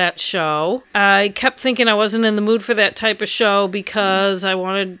loved that show. I kept thinking I wasn't in the mood for that type of show because I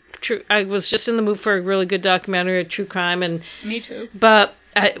was just in the mood for a really good documentary, a true crime, and me too. But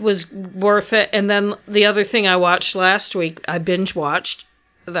it was worth it. And then the other thing I watched last week, I binge watched,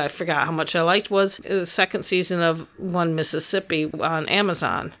 that I forgot how much I liked, was the second season of One Mississippi on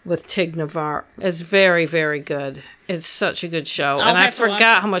Amazon with Tig Navarro. It's very, very good. It's such a good show. And I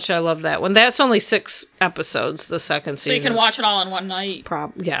forgot how much I love that one. That's only 6 episodes, the second season. So you can watch it all in one night.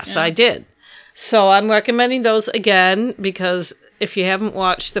 Yes, I did. So I'm recommending those again because if you haven't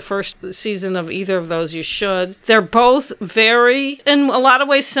watched the first season of either of those, you should. They're both very, in a lot of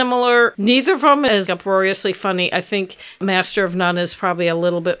ways, similar. Neither of them is uproariously funny. I think Master of None is probably a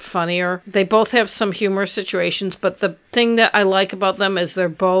little bit funnier. They both have some humorous situations, but the thing that I like about them is they're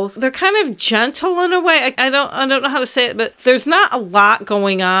kind of gentle in a way. I don't know how to say it, but there's not a lot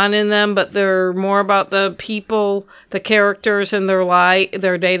going on in them, but they're more about the people, the characters, and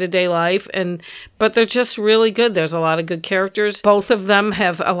their day-to-day life. But they're just really good. There's a lot of good characters. Both of them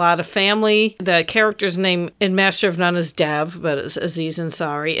have a lot of family. The character's name in Master of None is Dev, but it's Aziz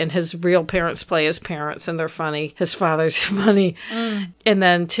Ansari, and his real parents play his parents, and they're funny. His father's funny. And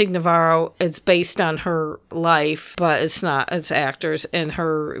then Tig Navarro, it's based on her life, but it's not. It's actors, and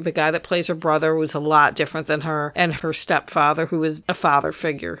the guy that plays her brother was a lot different than her, and her stepfather, who is a father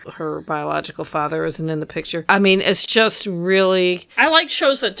figure. Her biological father isn't in the picture. I mean, it's just really... I like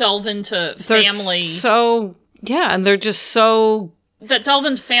shows that delve into family. And they're just so... That delve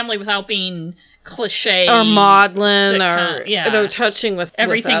into family without being cliche. Or maudlin, sitcom. or they're touching with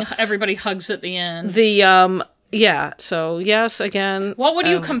everything. Everybody hugs at the end. Yeah, so yes, again. What would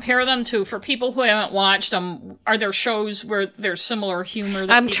you compare them to for people who haven't watched them? Are there shows where there's similar humor?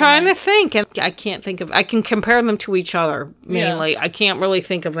 That I'm trying to think, and I can't think of. I can compare them to each other mainly. Yes. I can't really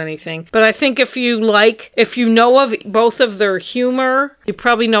think of anything. But I think if you know of both of their humor, you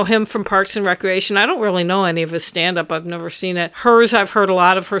probably know him from Parks and Recreation. I don't really know any of his stand-up. I've never seen it. Hers, I've heard a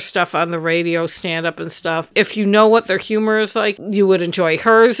lot of her stuff on the radio, stand-up and stuff. If you know what their humor is like, you would enjoy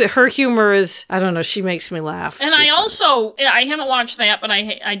hers. Her humor is, I don't know, she makes me laugh. And I haven't watched that, but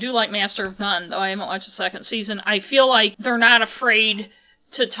I do like Master of None, though I haven't watched the second season. I feel like they're not afraid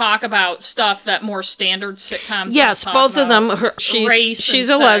to talk about stuff that more standard sitcoms. Yes, both of them. She's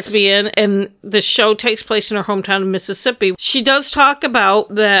a lesbian, and the show takes place in her hometown of Mississippi. She does talk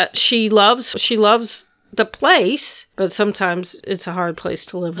about that she loves the place, but sometimes it's a hard place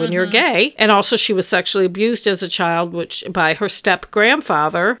to live when you're gay. And also she was sexually abused as a child, by her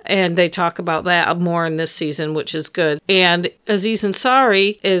step-grandfather, and they talk about that more in this season, which is good. And Aziz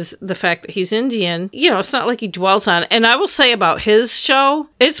Ansari is the fact that he's Indian. It's not like he dwells on it. And I will say about his show,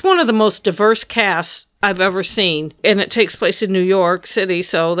 it's one of the most diverse casts I've ever seen, and it takes place in New York City,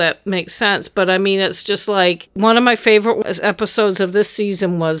 so that makes sense. But I mean, it's just like one of my favorite episodes of this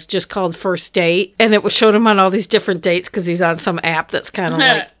season was just called First Date, and it showed him on all these different dates because he's on some app that's kind of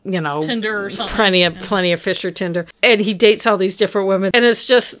like Tinder or something. Plenty of Fish or Tinder, and he dates all these different women, and it's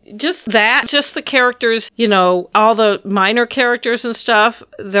just the characters, all the minor characters and stuff.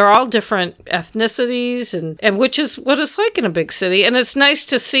 They're all different ethnicities, and which is what it's like in a big city, and it's nice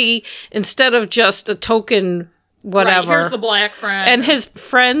to see instead of just a token whatever. Right, here's the black friend. And his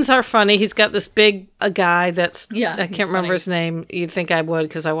friends are funny. He's got this big guy that's, I can't remember his name. You'd think I would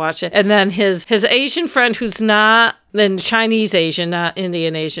because I watch it. And then his Asian friend who's not, then Chinese Asian, not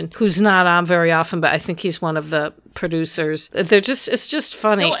Indian Asian, who's not on very often, but I think he's one of the producers. It's just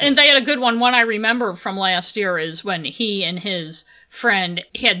funny. And they had a good one. One I remember from last year is when he and his friend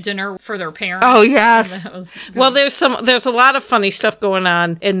had dinner for their parents. Oh, yes. Well, there's a lot of funny stuff going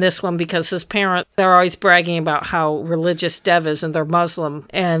on in this one because his parents, they're always bragging about how religious Dev is, and they're Muslim,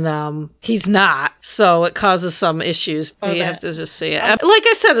 and he's not, so it causes some issues. You have to just see it. Like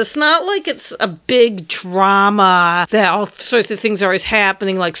I said, it's not like it's a big drama that all sorts of things are always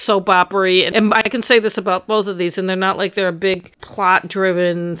happening, like soap opera, and I can say this about both of these, and they're not like they're a big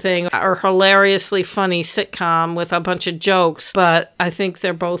plot-driven thing or hilariously funny sitcom with a bunch of jokes, but I think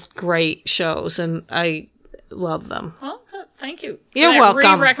they're both great shows, and I love them. Well, thank you. You're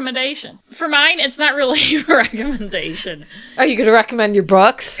welcome. Recommendation. For mine, it's not really a recommendation. Are you going to recommend your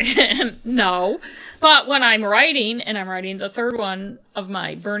books? No. But when I'm writing, and I'm writing the third one of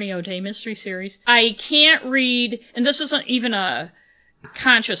my Bernie O'Day mystery series, I can't read, and this isn't even a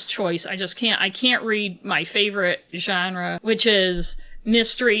conscious choice, I can't read my favorite genre, which is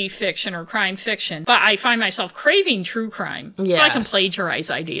mystery fiction or crime fiction, but I find myself craving true crime, so I can plagiarize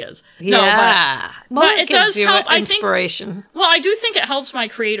ideas. Yeah, but it does help. Inspiration. I do think it helps my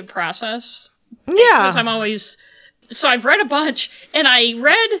creative process. Yeah, because so I've read a bunch, and I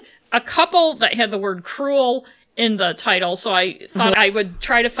read a couple that had the word cruel in the title, so I thought I would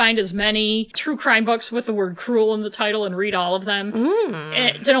try to find as many true crime books with the word cruel in the title and read all of them.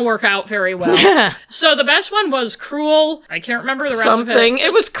 It didn't work out very well. So the best one was Cruel. I can't remember the rest of it.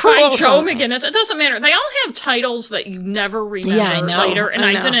 It was Cruel. By Joe McGinnis. It doesn't matter. They all have titles that you never remember later, and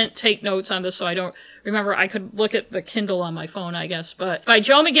I didn't take notes on this, so I don't remember. I could look at the Kindle on my phone, I guess. But by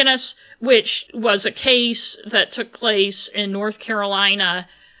Joe McGinnis, which was a case that took place in North Carolina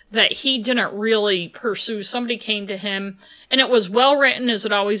that he didn't really pursue. Somebody came to him, and it was well written, as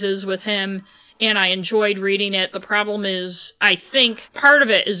it always is with him, and I enjoyed reading it. The problem is, I think part of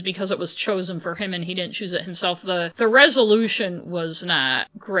it is because it was chosen for him and he didn't choose it himself. The resolution was not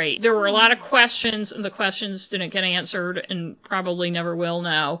great. There were a lot of questions, and the questions didn't get answered and probably never will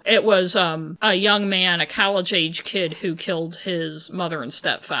now. It was a young man, a college-age kid, who killed his mother and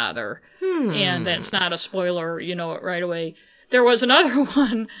stepfather. And that's not a spoiler, you know it right away. There was another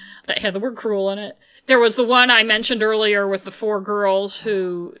one that had the word cruel in it. There was the one I mentioned earlier with the 4 girls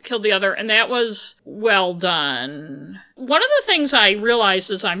who killed the other, and that was well done. One of the things I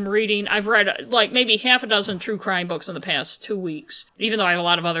realized as I'm reading, I've read like maybe half a dozen true crime books in the past 2 weeks, even though I have a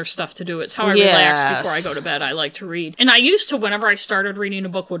lot of other stuff to do. It's how I relax before I go to bed. I like to read. And I used to, whenever I started reading a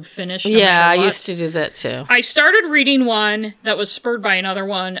book, would finish. I used to do that too. I started reading one that was spurred by another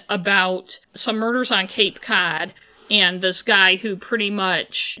one about some murders on Cape Cod. And this guy who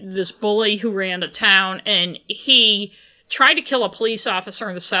this bully who ran the town, and he tried to kill a police officer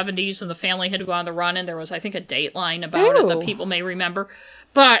in the 70s, and the family had to go on the run, and there was, I think, a Dateline about it that people may remember.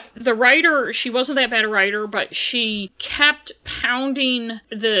 But the writer, she wasn't that bad a writer, but she kept pounding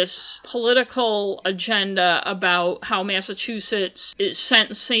this political agenda about how Massachusetts is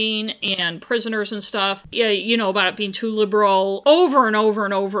sentencing and prisoners and stuff, about it being too liberal, over and over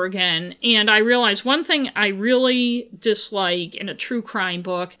and over again. And I realized one thing I really dislike in a true crime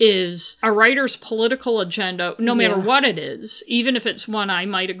book is a writer's political agenda, no matter what it is, even if it's one I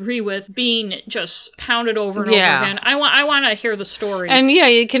might agree with, being just pounded over and over again. I want to hear the story. And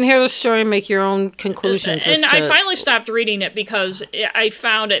you can hear the story and make your own conclusions. And I finally stopped reading it because I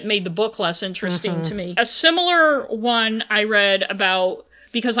found it made the book less interesting to me. A similar one I read about,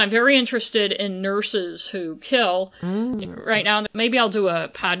 because I'm very interested in nurses who kill right now. Maybe I'll do a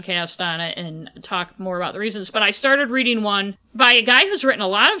podcast on it and talk more about the reasons. But I started reading one by a guy who's written a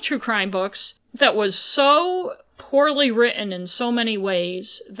lot of true crime books that was so poorly written in so many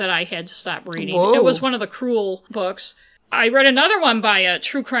ways that I had to stop reading. Whoa. It was one of the Cruel books. I read another one by a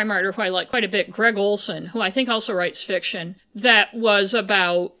true crime writer who I like quite a bit, Greg Olson, who I think also writes fiction, that was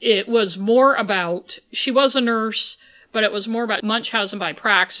more about, she was a nurse, but it was more about Munchausen by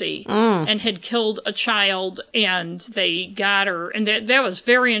proxy, and had killed a child, and they got her. And that was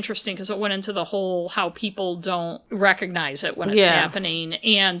very interesting because it went into the whole how people don't recognize it when it's happening.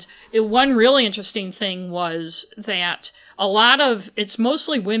 And one really interesting thing was that it's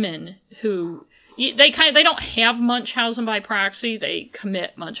mostly women who... They don't have Munchausen by proxy. They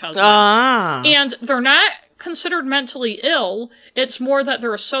commit Munchausen. And they're not considered mentally ill. It's more that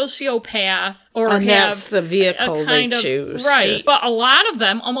they're a sociopath or and have that's the vehicle they choose. Right. But a lot of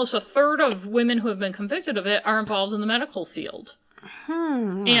them, almost a third of women who have been convicted of it, are involved in the medical field.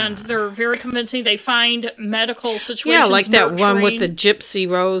 And they're very convincing. They find medical situations. Yeah, like that one with the Gypsy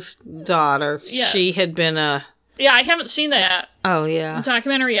Rose daughter. Yeah. She had been a... Yeah, I haven't seen that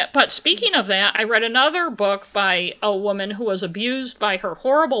documentary yet. But speaking of that, I read another book by a woman who was abused by her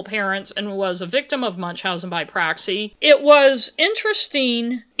horrible parents and was a victim of Munchausen by proxy. It was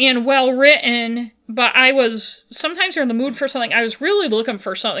interesting and well written, but sometimes you're in the mood for something. I was really looking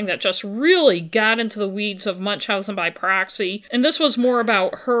for something that just really got into the weeds of Munchausen by proxy. And this was more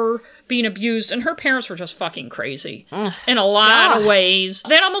about her being abused, and her parents were just fucking crazy in a lot of ways.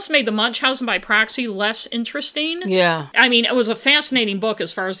 That almost made the Munchausen by proxy less interesting. Yeah. I mean, it was a fascinating book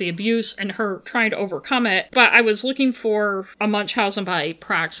as far as the abuse and her trying to overcome it, but I was looking for a Munchausen by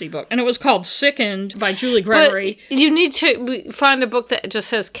proxy book, and it was called Sickened by Julie Gregory. But you need to find a book that just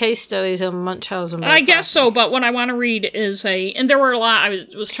has case studies on Munchausen by proxy. I guess so, but what I want to read is and there were a lot, I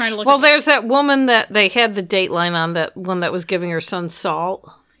was trying to look at. Well, there's that woman that they had the Dateline on, that one that was giving her son salt.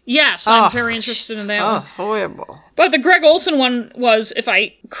 Yes, I'm very interested in that one. Oh, horrible. But the Greg Olson one was,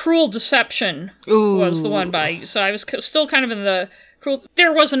 Cruel Deception was the one by, so I was still kind of in the cruel.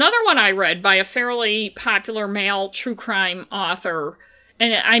 There was another one I read by a fairly popular male true crime author,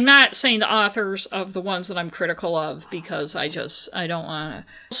 and I'm not saying the authors of the ones that I'm critical of, because I don't want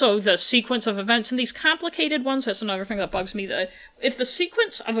to. So the sequence of events, and these complicated ones, that's another thing that bugs me. If the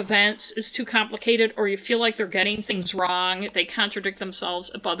sequence of events is too complicated, or you feel like they're getting things wrong, they contradict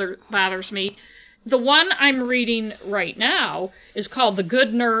themselves, it bothers me. The one I'm reading right now is called The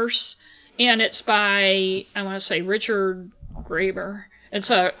Good Nurse, and it's by, I want to say, Richard Graeber.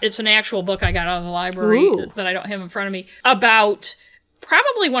 It's an actual book I got out of the library that I don't have in front of me, about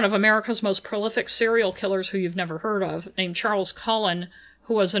probably one of America's most prolific serial killers who you've never heard of, named Charles Cullen,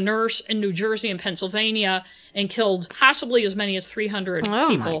 who was a nurse in New Jersey and Pennsylvania and killed possibly as many as 300 people. Oh,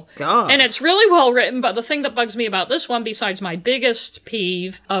 my God. And it's really well written, but the thing that bugs me about this one, besides my biggest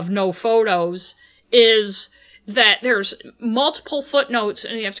peeve of no photos, is that there's multiple footnotes,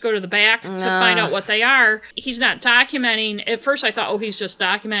 and you have to go to the back to find out what they are. He's not documenting. At first I thought, he's just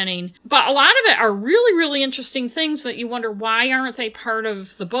documenting. But a lot of it are really, really interesting things that you wonder, why aren't they part of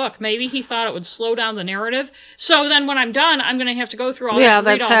the book? Maybe he thought it would slow down the narrative. So then when I'm done, I'm going to have to go through all that to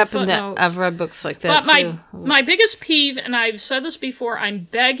read all the footnotes. Yeah, that's happened. I've read books like that, too. But my biggest peeve, and I've said this before, I'm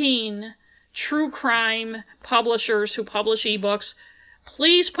begging true crime publishers who publish ebooks,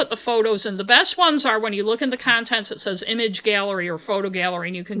 please put the photos in. The best ones are when you look in the contents, it says image gallery or photo gallery,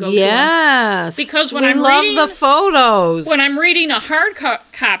 and you can go to them. Yes. Because when I'm reading the photos. When I'm reading a hard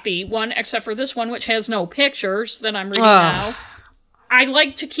copy one, except for this one, which has no pictures that I'm reading now, I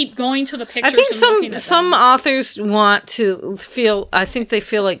like to keep going to the pictures. I think some authors want to feel. I think they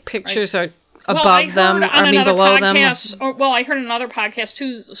feel like pictures are above them, below them. I heard another podcast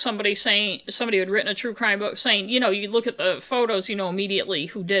too, somebody who had written a true crime book saying, you look at the photos, immediately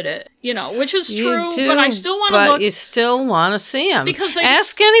who did it, which is true, but I still want to look. But you still want to see them. Because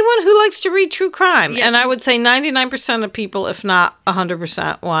ask anyone who likes to read true crime, yes, and I would say 99% of people, if not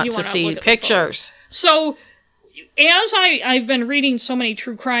 100%, want to see pictures. So, as I've been reading so many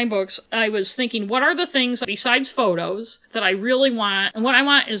true crime books, I was thinking, what are the things besides photos that I really want? And what I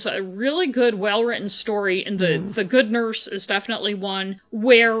want is a really good, well-written story, and The Good Nurse is definitely one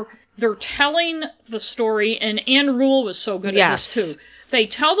where they're telling the story, and Anne Rule was so good at this too. They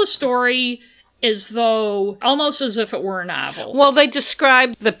tell the story almost as if it were a novel. Well, they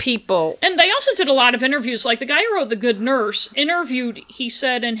describe the people. And they also did a lot of interviews. Like the guy who wrote The Good Nurse he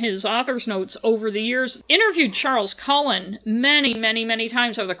said in his author's notes over the years, interviewed Charles Cullen many, many, many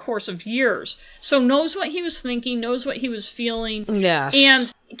times over the course of years. So knows what he was thinking, knows what he was feeling. Yes.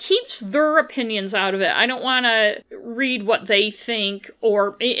 And keeps their opinions out of it. I don't want to read what they think,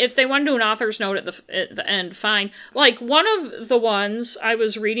 or if they want to do an author's note at the end, fine. Like one of the ones I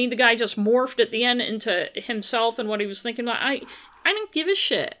was reading, the guy just morphed at the end into himself and what he was thinking about. I didn't give a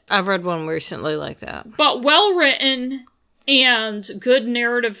shit. I've read one recently like that. But well written and good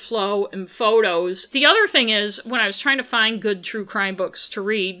narrative flow and photos. The other thing is, when I was trying to find good true crime books to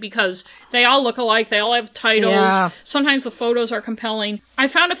read, because they all look alike, they all have titles, sometimes the photos are compelling, I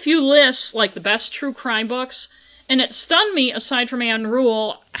found a few lists, like the best true crime books, and it stunned me, aside from Anne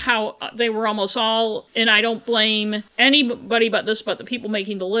Rule, how they were almost all, and I don't blame anybody but the people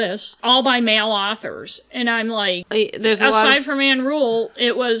making the list, all by male authors. And I'm like, aside from Anne Rule,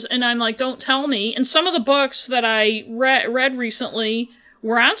 it was, and I'm like, don't tell me. And some of the books that I read recently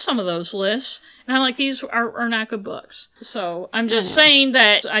were on some of those lists, and I'm like, these are not good books. So I'm just saying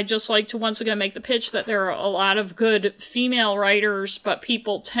that I just like to once again make the pitch that there are a lot of good female writers, but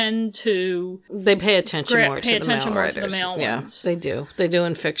people tend to... They pay attention more to the male ones. Yeah, they do. They do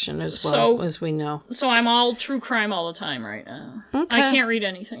in fiction as well, as we know. So I'm all true crime all the time right now. Okay. I can't read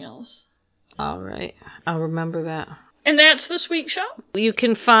anything else. All right. I'll remember that. And that's this week's show. You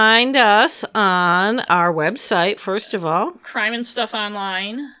can find us on our website, first of all.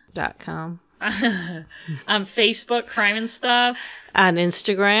 crimeandstuffonline.com. On Facebook, Crime and Stuff. On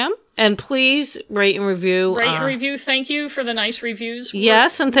Instagram. And please rate and review. Rate and review. Thank you for the nice reviews.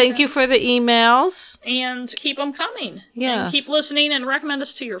 Yes, and thank you for the emails. And keep them coming. Yes. And keep listening and recommend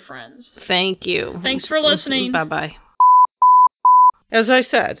us to your friends. Thank you. Thanks for listening. Bye-bye. As I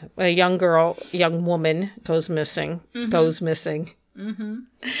said, a young woman goes missing. Mm-hmm.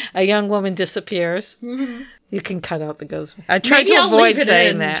 A young woman disappears. Mm-hmm. You can cut out the goes. I tried to avoid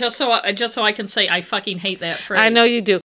saying that. Just so I can say I fucking hate that phrase. I know you do.